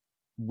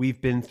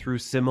 we've been through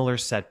similar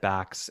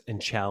setbacks and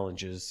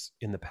challenges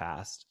in the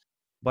past,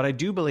 but I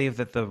do believe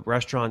that the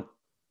restaurant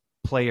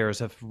players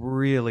have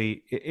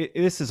really,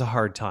 this is a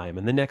hard time.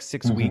 In the next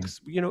 6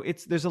 weeks,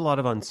 there's a lot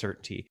of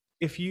uncertainty.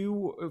 If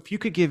you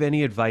could give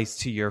any advice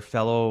to your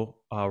fellow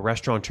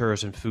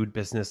restaurateurs and food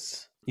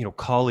business,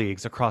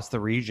 colleagues across the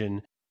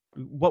region,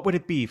 what would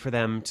it be for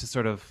them to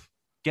sort of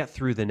get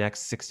through the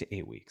next 6 to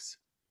 8 weeks?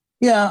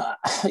 Yeah,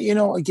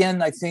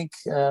 again, I think,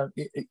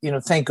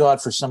 thank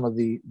God for some of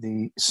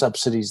the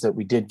subsidies that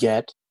we did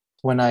get.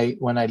 When I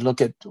look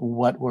at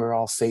what we're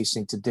all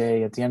facing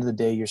today, at the end of the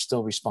day, you're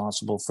still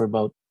responsible for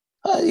about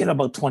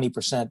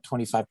 20%,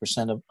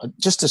 25% of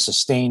just to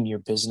sustain your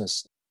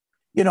business.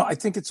 I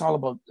think it's all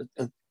about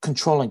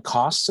controlling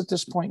costs at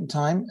this point in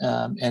time,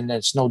 and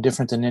it's no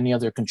different than any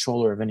other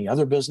controller of any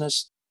other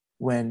business.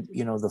 When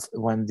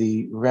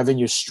the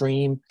revenue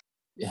stream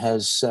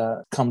has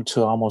come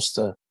to almost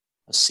a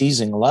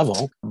seizing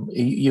level,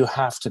 you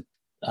have to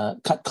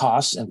cut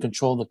costs and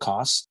control the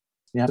costs.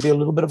 You have to be a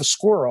little bit of a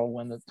squirrel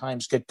when the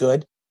times get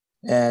good,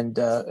 and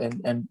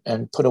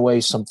put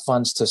away some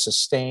funds to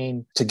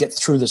sustain to get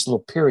through this little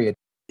period.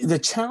 The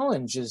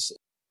challenge is,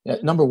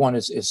 number one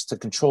is to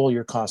control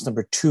your costs.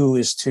 Number two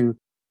is to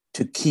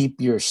keep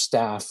your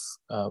staff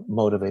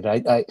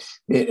motivated.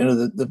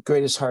 The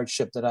greatest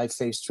hardship that I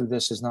faced through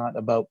this is not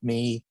about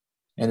me,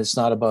 and it's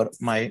not about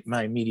my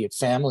immediate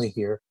family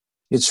here.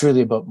 It's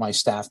really about my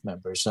staff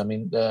members. I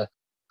mean,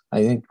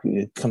 I think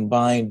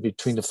combined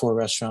between the 4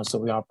 restaurants that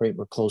we operate,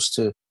 we're close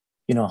to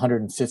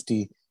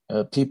 150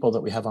 people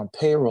that we have on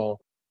payroll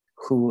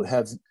who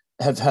have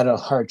had a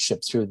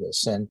hardship through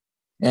this,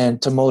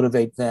 and to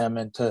motivate them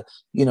and to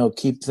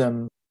keep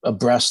them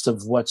abreast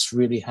of what's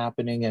really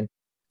happening and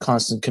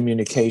constant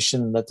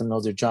communication, and let them know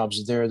their jobs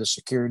are there, the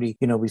security,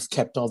 we've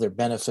kept all their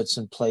benefits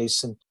in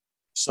place and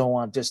so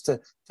on, just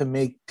to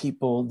make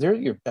people, they're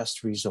your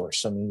best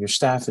resource. I mean, your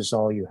staff is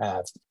all you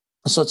have.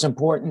 So it's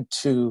important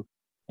to,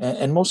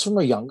 and most of them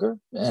are younger,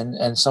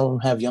 and some of them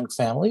have young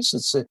families.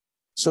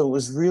 So it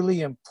was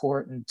really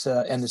important,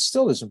 and it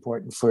still is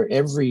important for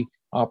every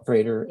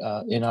operator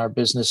in our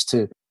business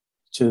to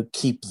to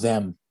keep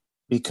them,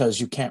 because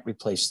you can't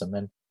replace them.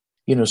 And,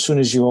 as soon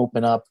as you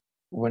open up,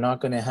 we're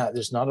not going to have,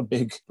 there's not a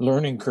big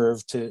learning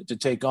curve to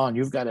take on.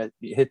 You've got to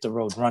hit the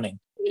road running.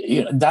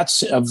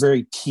 That's a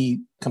very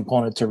key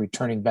component to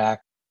returning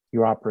back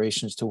your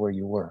operations to where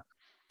you were.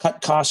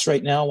 Cut costs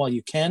right now while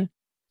you can.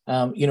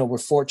 We're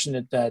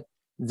fortunate that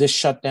this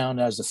shutdown,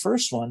 as the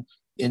first one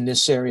in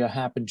this area,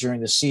 happened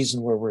during the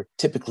season where we're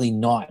typically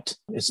not.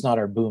 It's not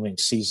our booming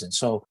season.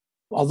 So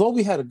although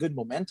we had a good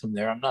momentum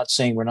there, I'm not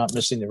saying we're not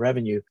missing the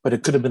revenue, but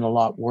it could have been a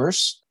lot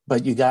worse.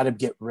 But you got to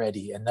get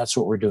ready. And that's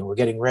what we're doing. We're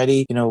getting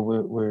ready.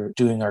 We're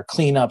doing our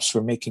cleanups.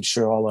 We're making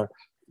sure all our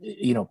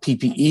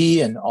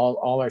PPE and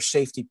all our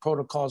safety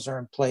protocols are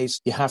in place.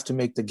 You have to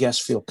make the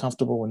guests feel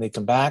comfortable when they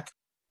come back.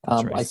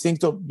 Right. I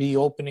think they'll be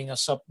opening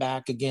us up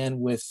back again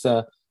with,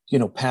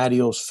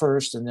 patios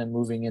first and then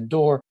moving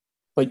indoor.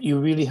 But you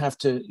really have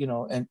to,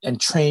 and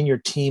train your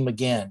team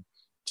again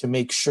to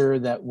make sure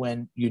that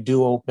when you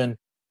do open,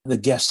 the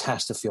guest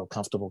has to feel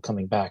comfortable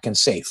coming back and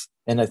safe.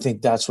 And I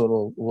think that's what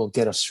will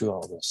get us through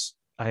all this.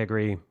 I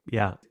agree.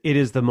 Yeah. It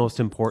is the most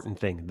important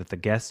thing, that the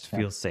guest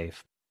feels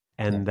safe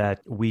and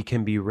that we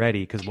can be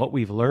ready. Because what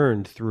we've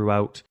learned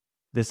throughout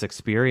this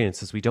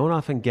experience is we don't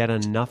often get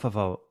enough of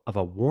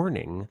a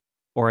warning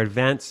or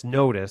advance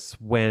notice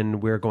when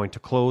we're going to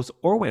close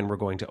or when we're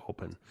going to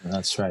open.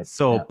 That's right.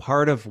 So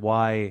part of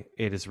why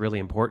it is really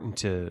important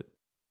to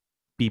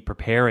be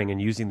preparing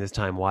and using this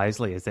time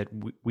wisely is that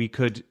we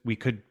could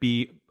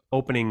be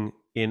opening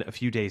in a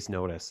few days'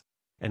 notice.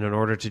 And in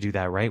order to do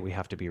that right, we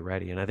have to be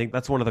ready. And I think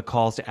that's one of the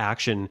calls to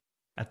action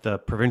at the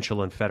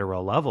provincial and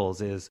federal levels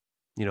is,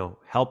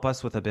 help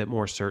us with a bit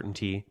more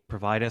certainty,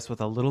 provide us with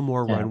a little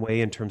more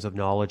runway in terms of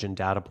knowledge and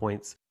data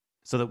points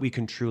so that we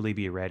can truly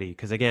be ready.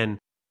 Because again,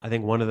 I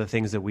think one of the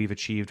things that we've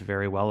achieved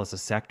very well as a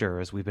sector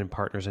is we've been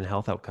partners in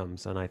health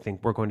outcomes. And I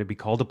think we're going to be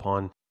called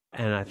upon,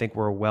 and I think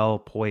we're well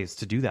poised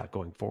to do that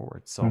going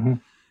forward. So,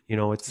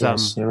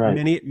 it's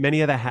right.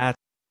 many of the hats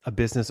a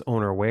business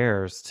owner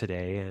wears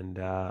today. And,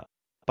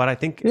 but I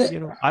think,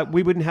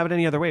 we wouldn't have it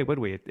any other way, would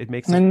we? It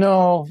makes it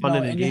fun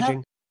and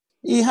engaging.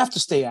 You have to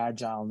stay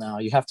agile now.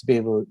 You have to be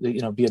able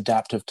to, be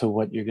adaptive to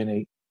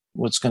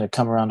what's going to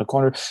come around the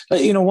corner.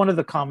 One of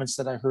the comments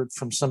that I heard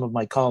from some of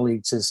my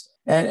colleagues is,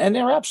 and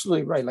they're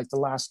absolutely right. Like the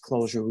last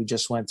closure we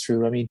just went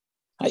through. I mean,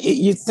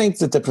 you'd think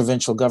that the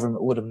provincial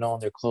government would have known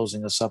they're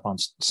closing us up on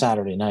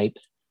Saturday night,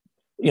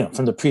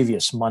 from the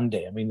previous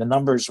Monday. I mean, the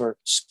numbers were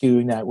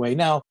skewing that way.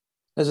 Now,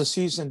 as a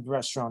seasoned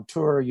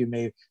restaurateur, you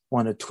may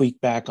want to tweak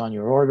back on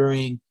your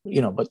ordering,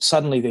 but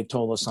suddenly they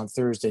told us on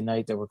Thursday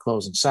night that we're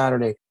closing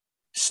Saturday.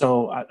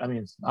 So,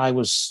 I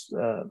was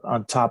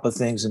on top of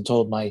things and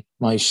told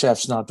my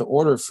chefs not to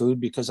order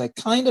food because I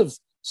kind of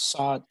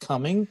saw it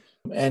coming.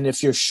 And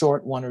if you're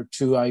short one or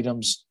two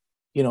items,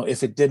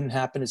 if it didn't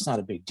happen, it's not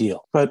a big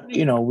deal. But,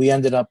 we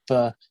ended up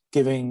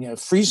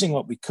freezing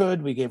what we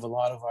could. We gave a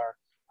lot of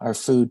our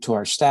food to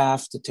our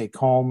staff to take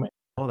home.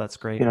 Oh, that's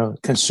great.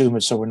 Consume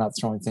it so we're not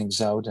throwing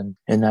things out,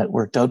 and that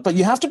worked out. But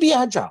you have to be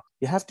agile.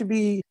 You have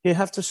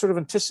to sort of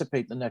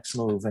anticipate the next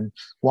move and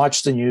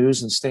watch the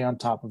news and stay on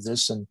top of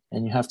this, and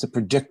you have to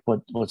predict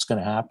what's going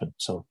to happen.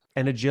 So,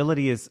 and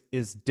agility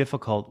is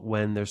difficult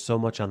when there's so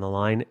much on the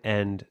line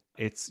and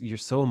you're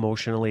so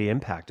emotionally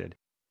impacted.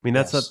 I mean,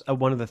 that's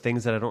one of the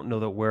things that I don't know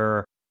that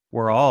we're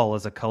all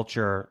as a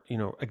culture,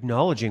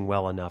 acknowledging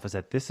well enough, is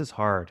that this is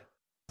hard.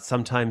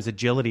 Sometimes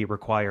agility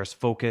requires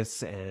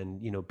focus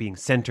and, being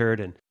centered.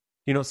 And,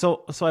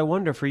 so I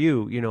wonder for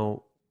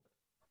you,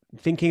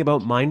 thinking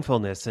about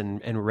mindfulness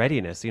and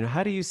readiness,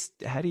 how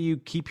do you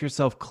keep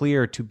yourself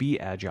clear to be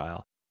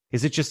agile?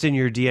 Is it just in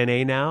your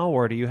DNA now,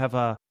 or do you have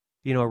a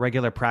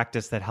regular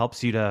practice that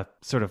helps you to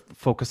sort of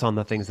focus on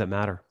the things that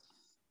matter?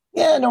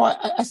 Yeah, no,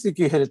 I think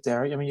you hit it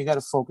there. I mean, you got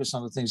to focus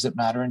on the things that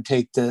matter and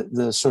take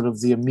the sort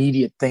of the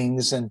immediate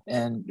things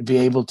and be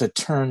able to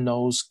turn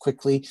those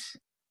quickly.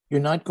 You're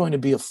not going to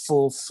be a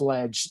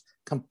full-fledged,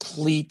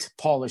 complete,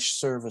 polished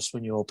service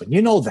when you open.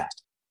 That.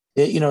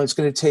 It's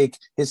going to take,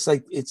 it's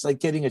like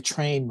getting a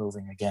train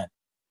moving again.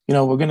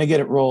 We're going to get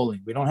it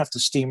rolling. We don't have to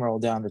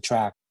steamroll down the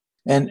track.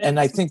 And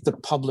I think the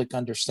public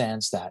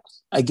understands that.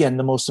 Again,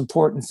 the most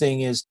important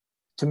thing is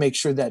to make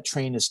sure that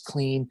train is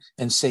clean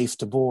and safe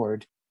to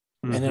board.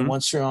 Mm-hmm. And then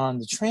once you're on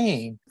the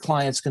train,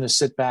 client's going to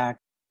sit back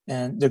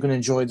and they're going to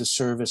enjoy the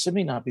service. It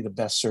may not be the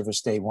best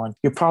service day one.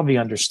 You're probably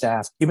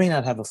understaffed. You may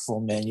not have a full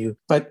menu,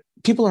 but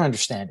people are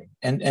understanding.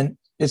 And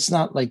it's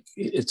not like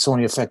it's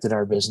only affected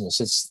our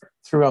business. It's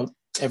throughout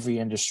every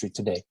industry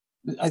today.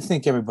 I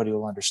think everybody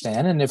will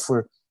understand. And if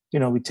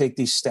we take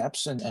these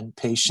steps and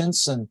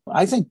patience, and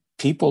I think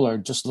people are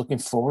just looking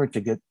forward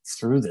to get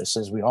through this,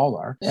 as we all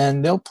are,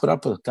 and they'll put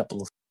up with a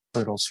couple of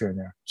hurdles here and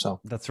there.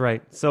 So that's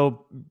right.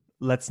 So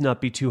let's not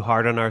be too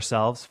hard on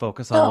ourselves.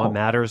 Focus on what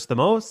matters the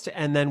most,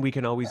 and then we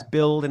can always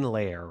build and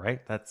layer.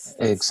 Right? That's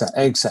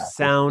exactly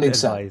sound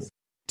advice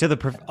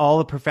to all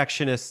the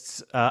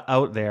perfectionists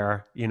out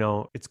there.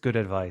 It's good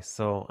advice.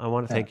 So I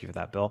want to thank you for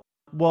that, Bill.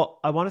 Well,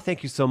 I want to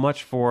thank you so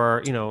much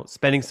for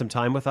spending some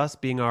time with us,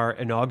 being our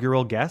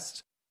inaugural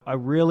guest I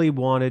really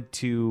wanted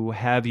to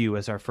have you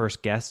as our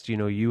first guest. You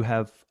know, you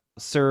have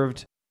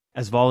served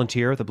as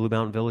volunteer at the Blue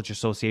Mountain Village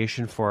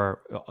Association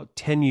for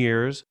 10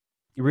 years,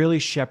 really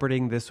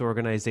shepherding this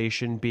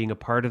organization, being a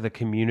part of the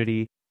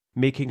community,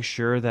 making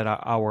sure that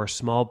our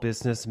small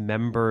business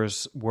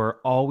members were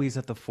always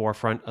at the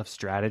forefront of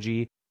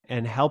strategy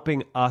and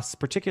helping us,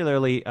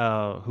 particularly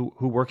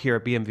who work here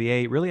at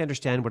BMVA, really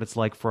understand what it's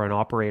like for an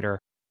operator.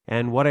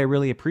 And what I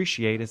really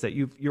appreciate is that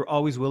you're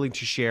always willing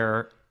to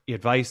share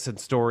advice and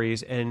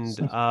stories,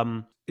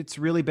 and it's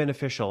really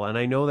beneficial. And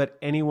I know that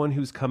anyone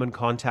who's come in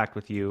contact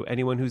with you,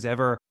 anyone who's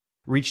ever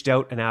reached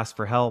out and asked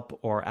for help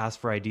or asked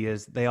for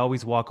ideas, they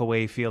always walk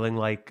away feeling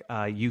like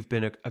you've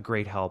been a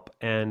great help.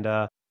 And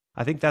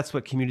I think that's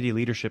what community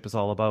leadership is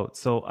all about.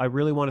 So I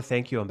really want to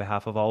thank you on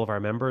behalf of all of our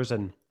members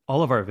and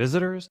all of our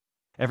visitors,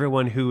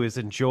 everyone who has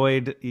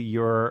enjoyed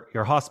your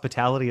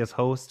hospitality as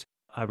host.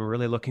 I'm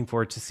really looking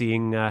forward to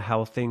seeing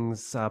how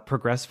things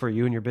progress for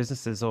you and your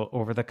businesses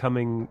over the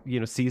coming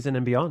season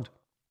and beyond.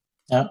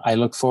 I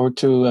look forward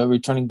to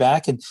returning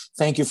back, and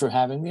thank you for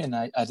having me. And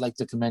I'd like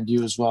to commend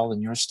you as well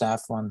and your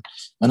staff on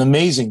an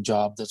amazing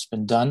job that's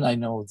been done. I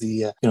know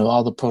the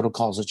all the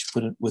protocols that you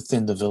put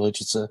within the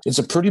village. It's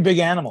a pretty big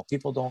animal.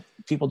 People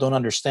don't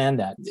understand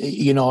that,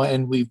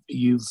 and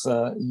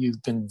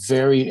you've been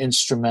very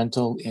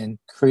instrumental in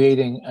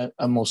creating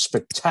a most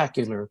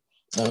spectacular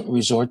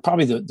resort,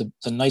 probably the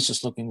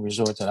nicest looking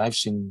resort that I've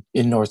seen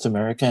in North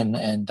America,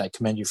 and I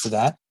commend you for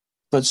that.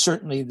 But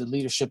certainly the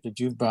leadership that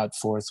you've brought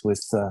forth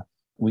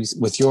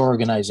with your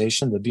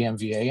organization, the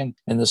BMVA,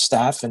 and the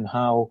staff, and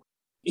how,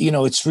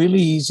 it's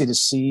really easy to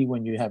see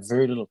when you have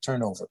very little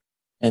turnover.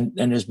 And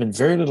there's been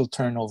very little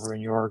turnover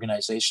in your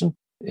organization.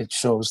 It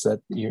shows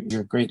that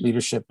you're great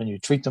leadership and you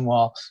treat them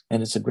well,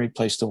 and it's a great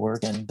place to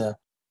work. And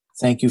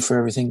thank you for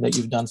everything that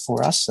you've done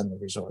for us in the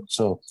resort.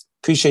 So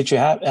appreciate you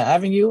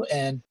having you,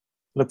 and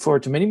look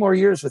forward to many more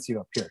years with you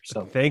up here.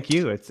 So thank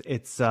you.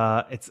 It's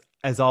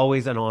as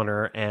always an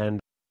honor, and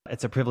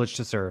it's a privilege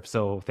to serve.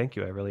 So thank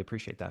you. I really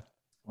appreciate that.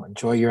 Well,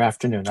 enjoy your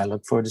afternoon. I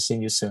look forward to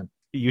seeing you soon.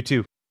 You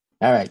too.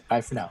 All right.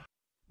 Bye for now.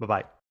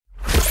 Bye-bye.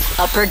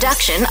 A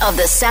production of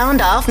the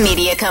Sound Off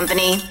Media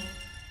Company.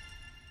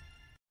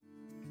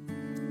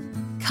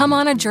 Come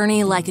on a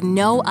journey like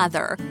no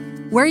other,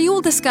 where you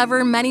will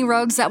discover many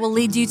roads that will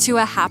lead you to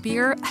a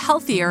happier,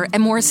 healthier,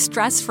 and more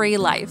stress-free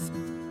life.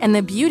 And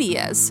the beauty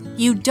is,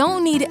 you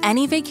don't need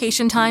any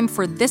vacation time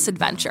for this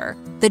adventure.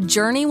 The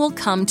journey will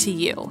come to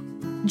you.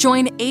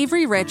 Join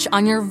Avery Rich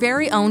on your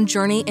very own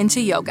journey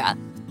into yoga.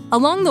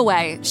 Along the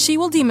way, she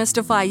will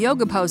demystify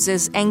yoga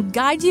poses and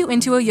guide you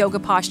into a yoga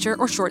posture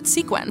or short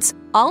sequence,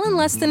 all in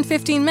less than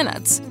 15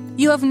 minutes.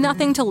 You have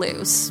nothing to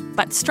lose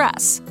but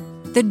stress.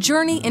 The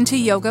Journey into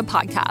Yoga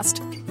podcast.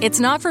 It's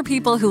not for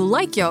people who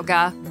like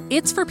yoga,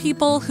 it's for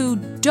people who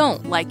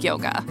don't like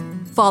yoga.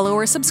 Follow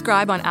or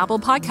subscribe on Apple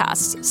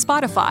Podcasts,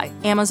 Spotify,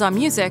 Amazon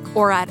Music,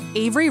 or at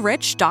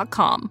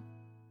averyrich.com.